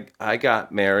 I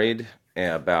got married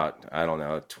about, I don't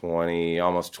know,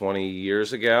 almost 20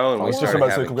 years ago, and we started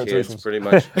having kids pretty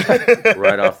much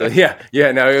right off the.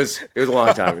 No, it was a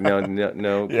long time.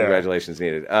 No congratulations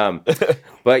needed.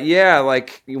 But yeah,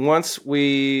 like once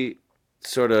we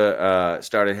sort of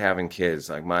started having kids,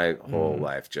 like my whole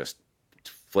life just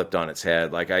flipped on its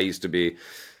head. Like I used to be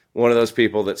one of those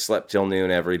people that slept till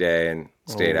noon every day and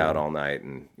stayed out all night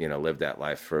and lived that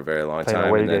life for a very long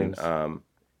time. And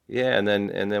then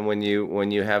and then when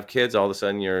you have kids, all of a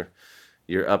sudden you're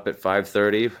up at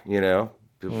 5:30,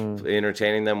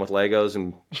 entertaining them with Legos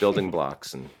and building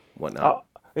blocks and whatnot.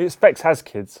 Specs has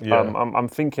kids. Yeah. I'm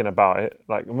thinking about it.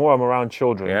 Like the more I'm around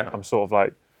children, I'm sort of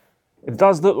like, it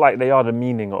does look like they are the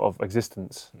meaning of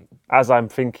existence. As I'm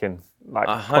thinking, like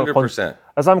 100%.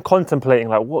 As I'm contemplating,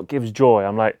 like what gives joy,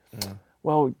 I'm like,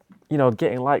 well,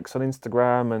 getting likes on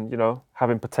Instagram and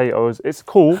having potatoes, it's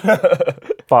cool,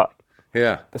 but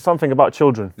there's something about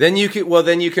children. Then you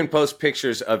can post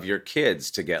pictures of your kids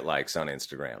to get likes on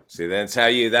Instagram. See, that's how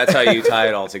you tie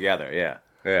it all together.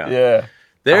 Yeah.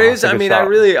 There is. I mean, I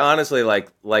really honestly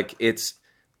like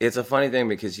it's a funny thing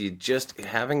because you just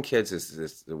having kids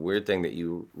is the weird thing that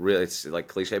you really, it's like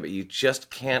cliche, but you just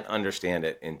can't understand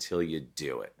it until you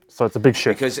do it. So it's a big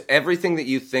shift. Because everything that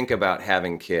you think about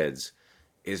having kids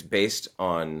is based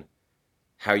on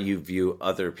how you view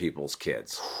other people's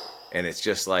kids. And it's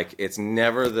just like, it's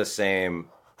never the same.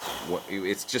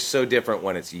 It's just so different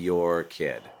when it's your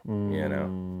kid,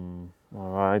 All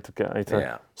right, I need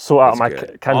to sort out my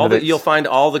candidates. You'll find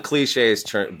all the cliches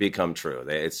become true.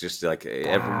 It's just like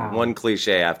one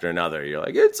cliche after another. You're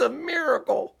like, it's a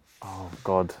miracle. Oh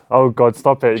God,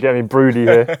 stop it! You're getting me broody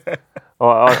here.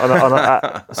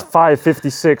 It's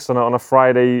 5:56 on a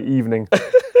Friday evening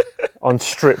on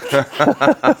Stripped.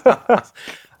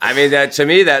 I mean, to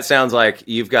me, that sounds like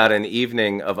you've got an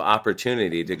evening of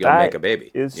opportunity to go make a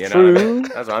baby. It's true.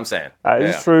 That's what I'm saying. That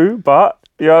is true, but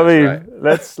you know what I mean?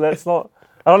 Right. Let's not.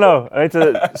 I don't know. I need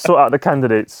to sort out the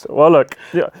candidates. Well, look,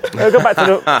 go back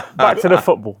to the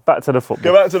football. Back to the football.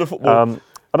 Go back to the football.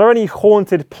 Are there any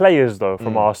haunted players though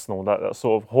from Arsenal that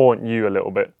sort of haunt you a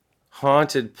little bit?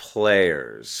 Haunted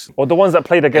players, or the ones that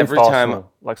played against Arsenal,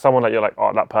 like someone that you're like,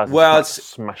 oh, that person.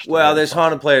 Smashed. Well, there's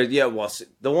haunted players. Yeah, well,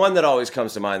 the one that always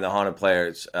comes to mind, the haunted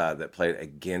players that played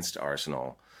against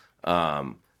Arsenal. I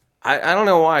don't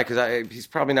know why, because he's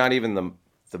probably not even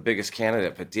the the biggest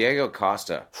candidate, but Diego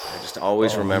Costa. I just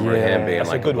always remember him being That's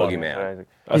a like a good one. boogeyman.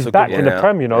 He's back in the one.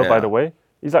 Prem, by Yeah. the way.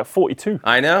 He's like 42.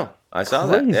 I know. I saw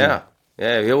Crazy. that.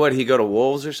 Yeah. What? He go to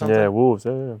Wolves or something? Yeah, Wolves.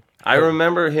 Yeah. I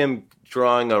remember him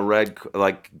drawing a red,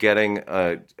 like getting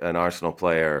an Arsenal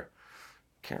player.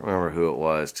 Can't remember who it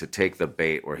was to take the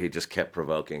bait where he just kept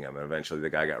provoking him, and eventually the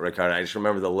guy got red carded. I just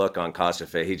remember the look on Costa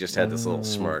face. He just had this little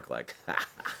smirk, like,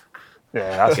 Yeah,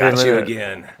 that's "Got him, you innit?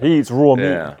 again." He eats raw meat.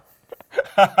 Yeah.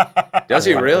 Does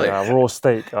he really? Raw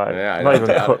steak. Yeah, I not don't even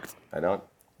doubt cooked. it. I don't.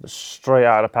 Straight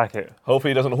out of the packet.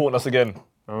 Hopefully he doesn't haunt us again.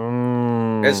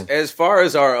 As far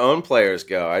as our own players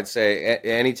go, I'd say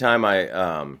anytime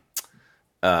I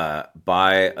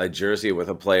buy a jersey with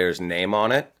a player's name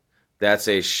on it, that's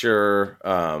a sure,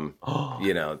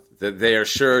 they are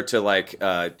sure to like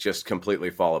just completely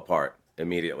fall apart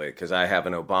immediately because I have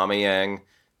an Aubameyang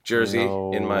jersey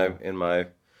in my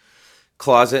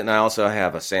closet, and I also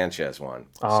have a Sanchez one.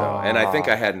 So, and I think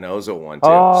I had an Ozil one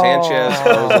too. Sanchez,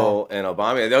 Ozil, and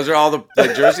Aubameyang. Those are all the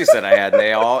jerseys that I had, and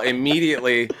they all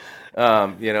immediately,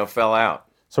 fell out.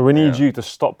 So we need you to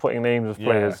stop putting names of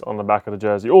players on the back of the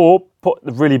jersey, or put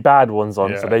the really bad ones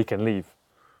on so they can leave.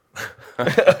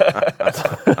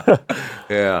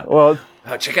 Yeah. Well,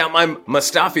 check out my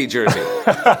Mustafi jersey.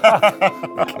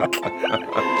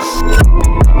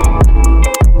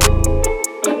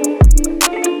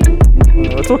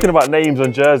 we're talking about names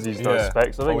on jerseys, though, Yeah.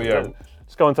 Specs. I think yeah.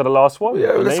 let's go on to the last one.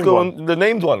 Yeah, the let's named go one. on the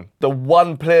named one. The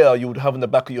one player you would have in the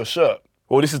back of your shirt.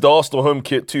 Well, this is the Arsenal home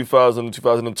kit 2000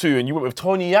 2002, and you went with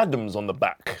Tony Adams on the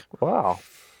back. Wow.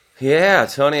 Yeah,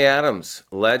 Tony Adams,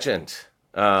 legend.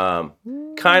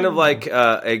 Kind of like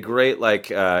a great,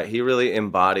 he really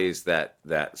embodies that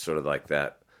sort of like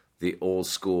the old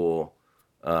school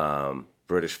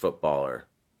British footballer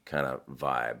kind of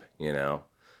vibe,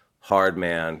 hard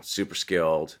man, super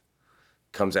skilled,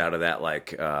 comes out of that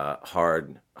like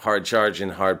hard charging,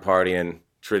 hard partying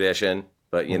tradition,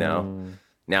 but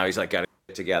now he's like got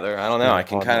it together. I don't know.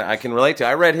 I can relate to.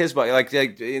 I read his book. Like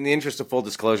in the interest of full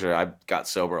disclosure, I got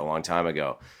sober a long time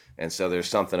ago, and so there's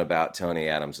something about Tony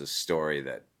Adams' story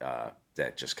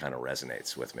that just kind of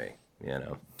resonates with me.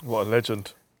 What a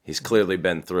legend. He's clearly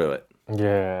been through it.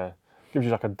 Yeah. Gives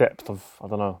you like a depth of, I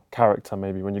don't know, character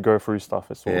maybe when you go through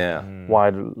stuff. It's sort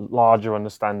of larger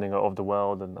understanding of the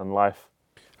world and life.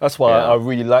 That's why I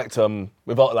really liked I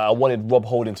wanted Rob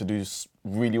Holding to do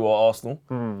really well at Arsenal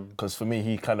because for me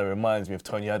he kind of reminds me of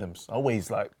Tony Adams. I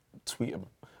always tweet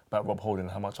about Rob Holding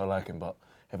and how much I like him, but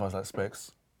everyone's like,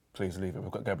 Specs, please leave it. We've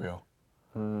got Gabriel.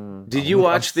 Did you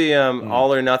watch the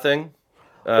All or Nothing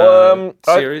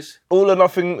series? All or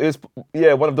Nothing is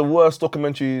one of the worst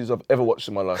documentaries I've ever watched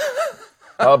in my life.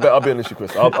 I'll be honest with you,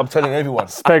 Chris. I'm telling everyone.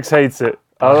 Specs hates it.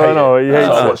 I don't know. He hates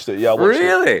I it. watched it. Yeah, I watched it.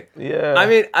 Really? Yeah. I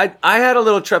mean, I had a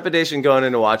little trepidation going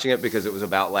into watching it because it was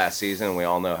about last season, and we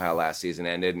all know how last season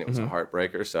ended, and it was a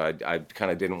heartbreaker. So I kind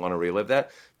of didn't want to relive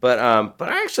that. But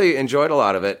I actually enjoyed a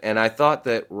lot of it, and I thought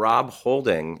that Rob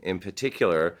Holding, in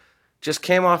particular, just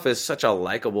came off as such a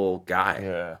likable guy.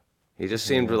 Yeah. He just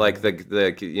seemed like the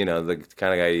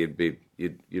kind of guy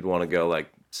you'd want to go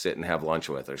like sit and have lunch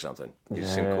with or something. He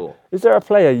just seemed cool. Is there a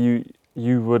player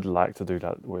you would like to do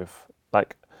that with?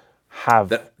 Like, have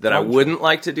That I wouldn't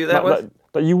like to do that with?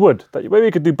 That you would. That maybe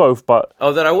you could do both, but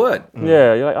Oh, that I would.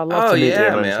 yeah, you're like, I'd love to meet him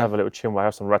and man. just have a little chin while I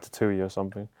have some ratatouille or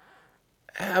something.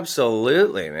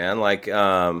 Absolutely, man. Like,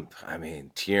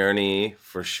 Tierney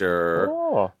for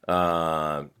sure.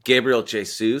 Gabriel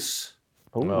Jesus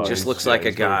just looks like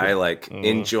a guy like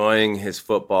enjoying his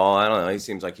football. I don't know. He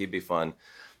seems like he'd be fun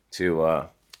to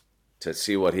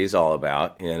see what he's all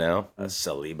about.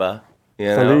 Saliba.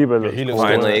 Saliba he looks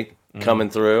Finally coming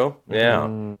through. Yeah.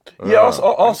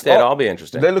 Arsenal, They'd all be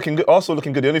interesting. They're looking good. Arsenal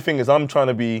looking good. The only thing is I'm trying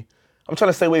to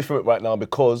stay away from it right now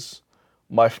because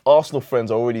my Arsenal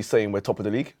friends are already saying we're top of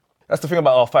the league. That's the thing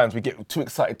about our fans. We get too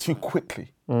excited too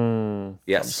quickly. Yes. So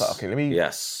I'm just like, okay,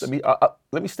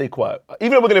 let me stay quiet.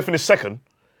 Even though we're going to finish second,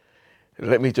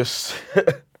 let me just,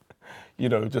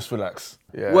 just relax.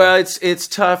 Yeah. Well, it's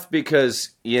tough because,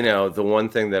 the one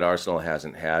thing that Arsenal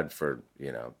hasn't had for,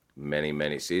 many,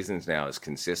 many seasons now is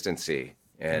consistency.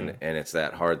 And it's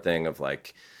that hard thing of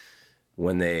like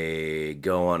when they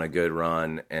go on a good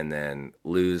run and then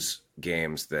lose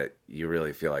games that you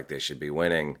really feel like they should be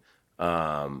winning.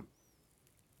 So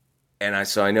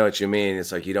I know what you mean.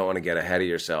 It's like you don't want to get ahead of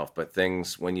yourself, but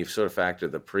things, when you sort of factor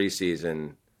the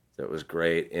preseason that was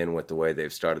great in with the way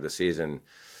they've started the season,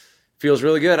 feels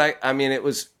really good.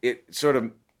 It sort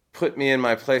of put me in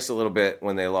my place a little bit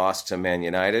when they lost to Man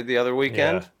United the other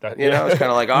weekend. It's kind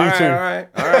of like, all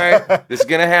right, this is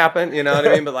going to happen. You know what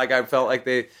I mean? But like, I felt like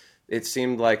it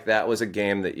seemed like that was a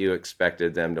game that you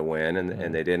expected them to win,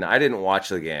 and they didn't. I didn't watch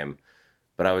the game,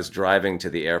 but I was driving to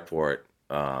the airport,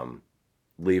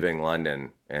 leaving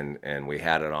London, and we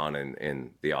had it on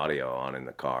in the audio on in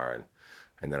the car,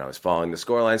 and then I was following the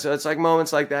scoreline. So it's like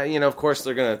moments like that. Of course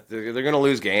they're gonna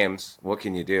lose games. What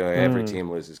can you do? Every team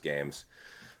loses games,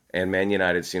 and Man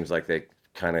United seems like they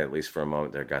kind of, at least for a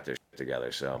moment, they got their shit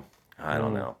together. So I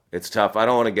don't know. It's tough. I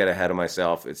don't want to get ahead of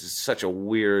myself. It's just such a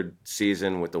weird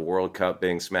season with the World Cup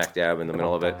being smack dab in the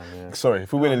middle of it. Yeah. Sorry,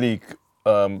 if we win a league,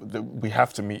 we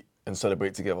have to meet and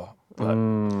celebrate together. Like,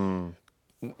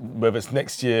 whether it's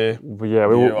next year. Yeah,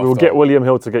 we'll get William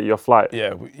Hill to get you a flight.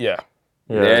 Yeah.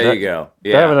 There you go.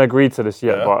 Yeah. They haven't agreed to this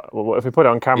yet, Yeah. but if we put it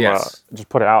on camera, just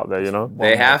put it out there,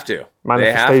 They have to.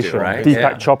 Manifestation, They have to,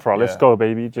 right? Deepak Chopra, let's go,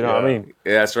 baby. Do you know what I mean?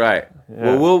 Yeah, that's right.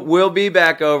 Yeah. Well, we'll be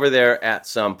back over there at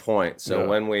some point. So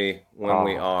when we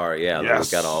are, we've got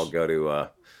to all go to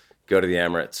the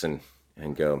Emirates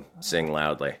and go sing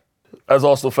loudly. As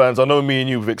Arsenal fans, I know me and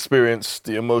you have experienced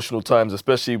the emotional times,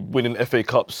 especially winning FA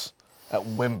Cups at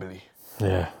Wembley.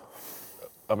 Yeah.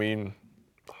 I mean,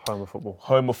 Home of football.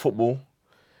 Home of football.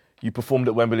 You performed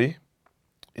at Wembley.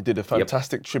 You did a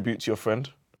fantastic tribute to your friend.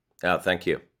 Oh, thank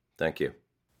you. Thank you.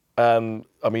 And,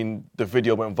 I mean, the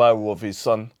video went viral of his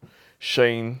son,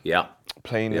 Shane,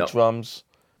 playing the drums.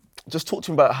 Just talk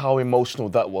to me about how emotional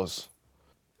that was.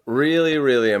 Really,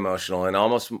 really emotional. And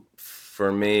almost,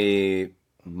 for me,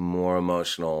 more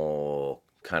emotional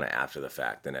kind of after the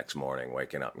fact, the next morning,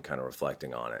 waking up and kind of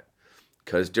reflecting on it.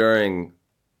 Because during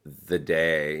the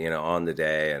day, on the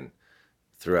day and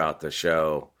throughout the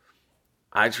show,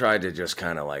 I tried to just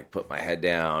kind of like put my head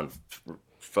down,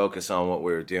 focus on what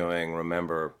we were doing,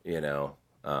 remember,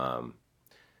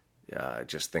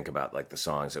 just think about like the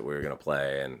songs that we were going to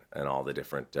play and all the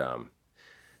different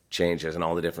changes and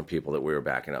all the different people that we were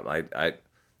backing up. I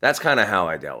that's kind of how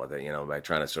I dealt with it, by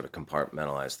trying to sort of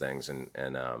compartmentalize things and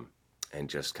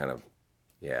just kind of,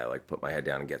 like put my head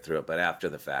down and get through it. But after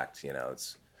the fact,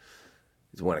 it's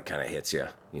when it kind of hits you,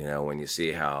 when you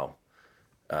see how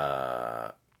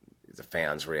the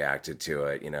fans reacted to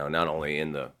it, not only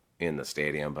in the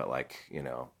stadium, but like,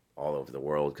 all over the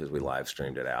world, because we live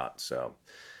streamed it out. So,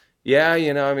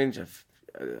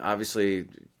 obviously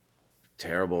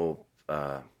terrible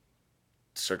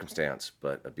circumstance,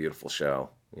 but a beautiful show,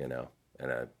 and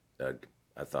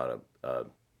I thought a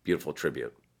beautiful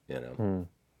tribute,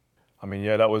 I mean,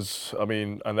 that was,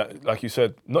 and that, like you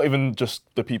said, not even just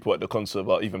the people at the concert,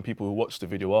 but even people who watched the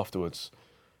video afterwards,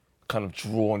 kind of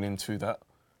drawn into that.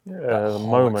 Yeah, the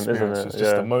moment, isn't it? It's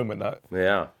just a moment that.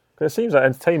 Yeah. Because it seems like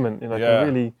entertainment,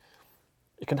 it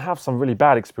can have some really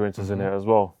bad experiences in it as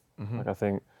well. Like I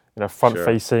think, front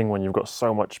facing, when you've got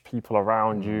so much people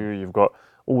around you, you've got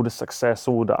all the success,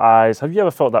 all the eyes. Have you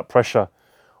ever felt that pressure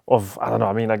of, I don't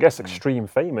know, I guess extreme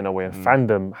fame in a way and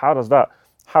fandom?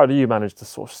 How do you manage to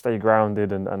sort of stay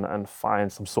grounded and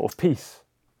find some sort of peace?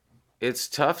 It's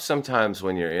tough sometimes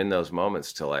when you're in those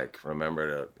moments to like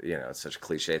remember to, it's such a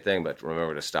cliche thing, but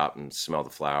remember to stop and smell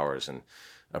the flowers and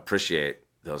appreciate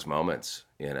those moments.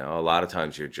 A lot of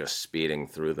times you're just speeding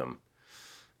through them,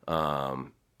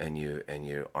 and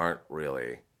you aren't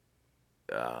really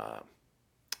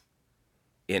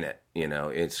in it.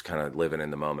 It's kind of living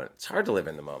in the moment. It's hard to live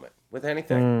in the moment with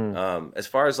anything. As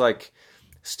far as like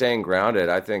staying grounded,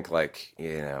 I think like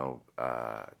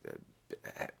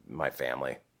my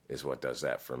family is what does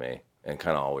that for me, and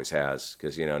kind of always has,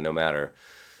 because no matter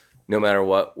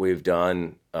what we've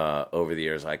done over the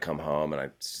years, I come home and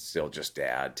I'm still just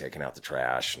dad, taking out the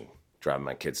trash and driving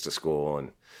my kids to school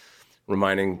and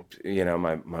reminding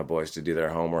my boys to do their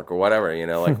homework or whatever.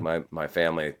 Like my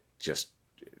family just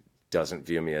doesn't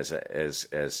view me as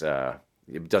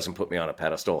it doesn't put me on a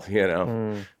pedestal.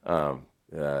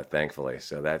 Thankfully,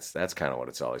 so that's kind of what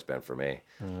it's always been for me.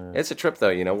 It's a trip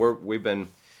though. We've been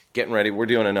getting ready. We're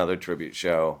doing another tribute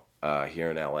show here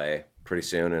in LA pretty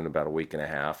soon, in about a week and a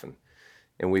half, and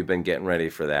we've been getting ready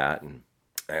for that. And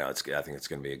I think it's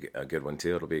going to be a good one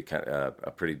too. It'll be kind of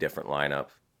a pretty different lineup,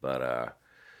 but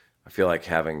I feel like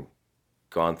having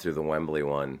gone through the Wembley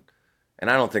one, and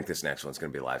I don't think this next one's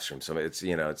going to be live streamed. So it's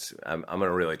I'm going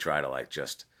to really try to like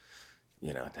just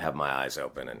have my eyes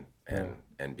open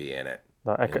and be in it.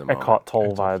 The Eckhart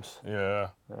Tolle vibes. Yeah.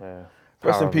 Power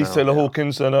Rest in peace, now, Taylor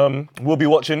Hawkins, and we'll be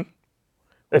watching.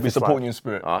 We'll be it's supporting live. you in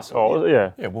spirit. Awesome. Oh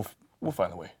yeah. Yeah, we'll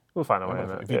find a way. We'll find a way.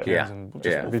 innit? VPNs Yeah. and we'll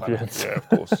Yeah. find a way. VPNs. Yeah, of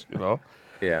course.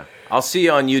 Yeah. I'll see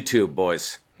you on YouTube,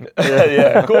 boys.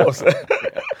 Yeah, of course.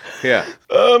 Yeah.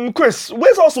 Chris,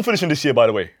 where's Arsenal finishing this year, by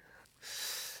the way?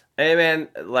 Hey man,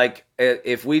 like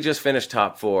if we just finish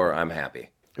top 4, I'm happy.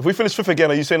 If we finish 5th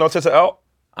again, are you saying Arteta out?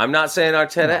 I'm not saying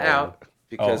Arteta out.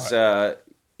 because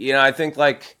I think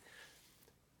like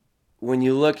when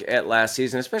you look at last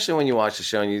season, especially when you watch the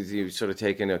show and you sort of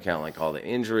take into account like all the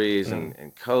injuries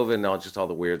and COVID and all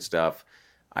the weird stuff,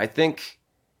 I think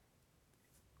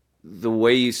the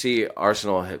way you see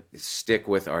Arsenal stick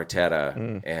with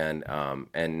Arteta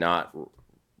and not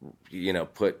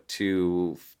put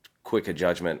too quick a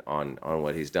judgment on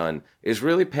what he's done is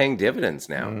really paying dividends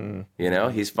now.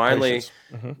 He's finally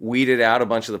weeded out a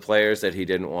bunch of the players that he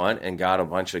didn't want and got a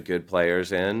bunch of good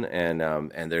players in, and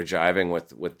they're jiving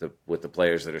with the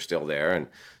players that are still there, and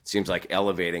it seems like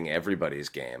elevating everybody's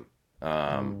game.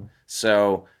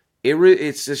 So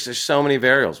it's just there's so many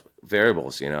variables.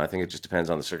 I think it just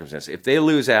depends on the circumstance. If they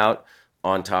lose out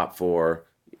on top four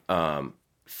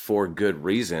for good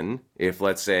reason, if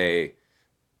let's say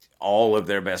all of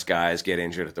their best guys get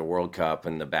injured at the World Cup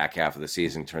and the back half of the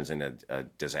season turns into a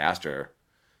disaster,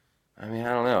 I mean, I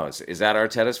don't know. Is that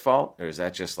Arteta's fault, or is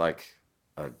that just like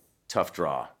a tough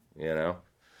draw,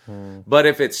 But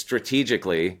if it's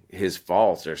strategically his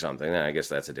fault or something, then I guess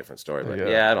that's a different story. But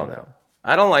I don't know.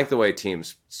 I don't like the way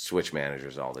teams switch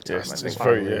managers all the time. Yes, I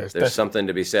think there's something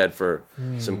to be said for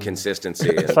some consistency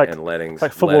and letting a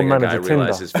guy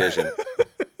realize his vision.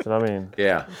 Do you know what I mean?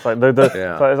 Yeah. It's like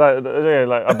it's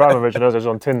like Abramovich and others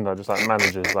on Tinder, just like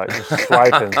managers, like just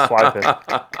swiping.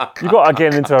 You got to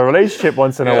get into a relationship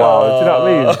once in a while. Do you know what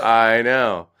I mean? I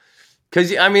know.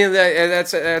 Because I mean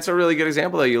that's a really good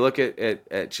example though. You look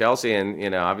at Chelsea,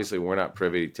 and obviously we're not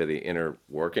privy to the inner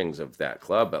workings of that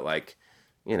club, but like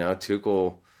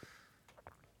Tuchel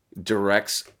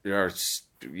directs, or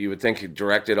you would think he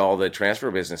directed all the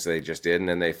transfer business they just did, and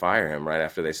then they fire him right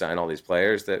after they sign all these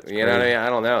players. That what I mean?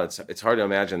 I don't know. It's hard to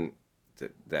imagine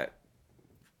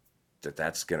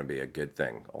that's going to be a good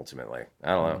thing ultimately.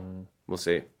 I don't know. We'll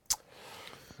see.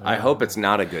 I hope it's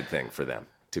not a good thing for them,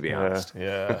 to be honest.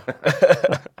 Yeah.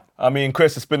 I mean,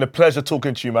 Chris, it's been a pleasure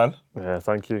talking to you, man. Yeah,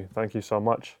 thank you so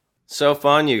much. So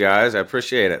fun, you guys. I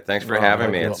appreciate it. Thanks for having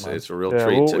me. It's a real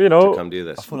treat to come do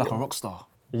this. I feel like a rock star.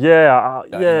 Yeah. I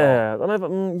know, but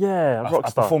a rock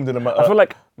star. I performed in I feel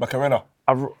like Macarena.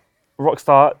 a rock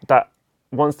star that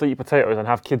wants to eat potatoes and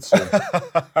have kids soon. I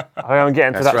think I'm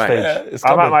getting to that stage.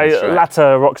 I'm at my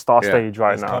latter rock star stage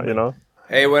right now,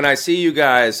 Hey, when I see you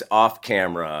guys off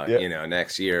camera,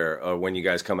 next year, or when you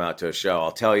guys come out to a show,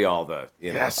 I'll tell you all the,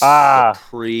 the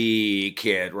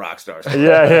pre-kid rock stars.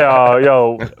 Yeah,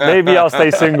 yo, maybe I'll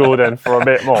stay single then for a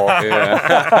bit more.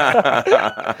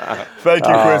 Thank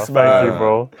you, Chris, man. Thank you,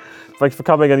 bro. Thanks for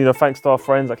coming, and thanks to our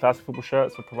friends at Classic Football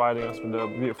Shirts for providing us with the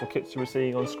beautiful kits you were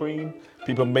seeing on screen.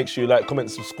 People, make sure you like,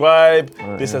 comment, subscribe.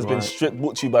 This has been Strict,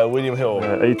 brought to you by William Hill.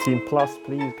 18 plus,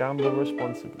 please gamble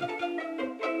responsibly.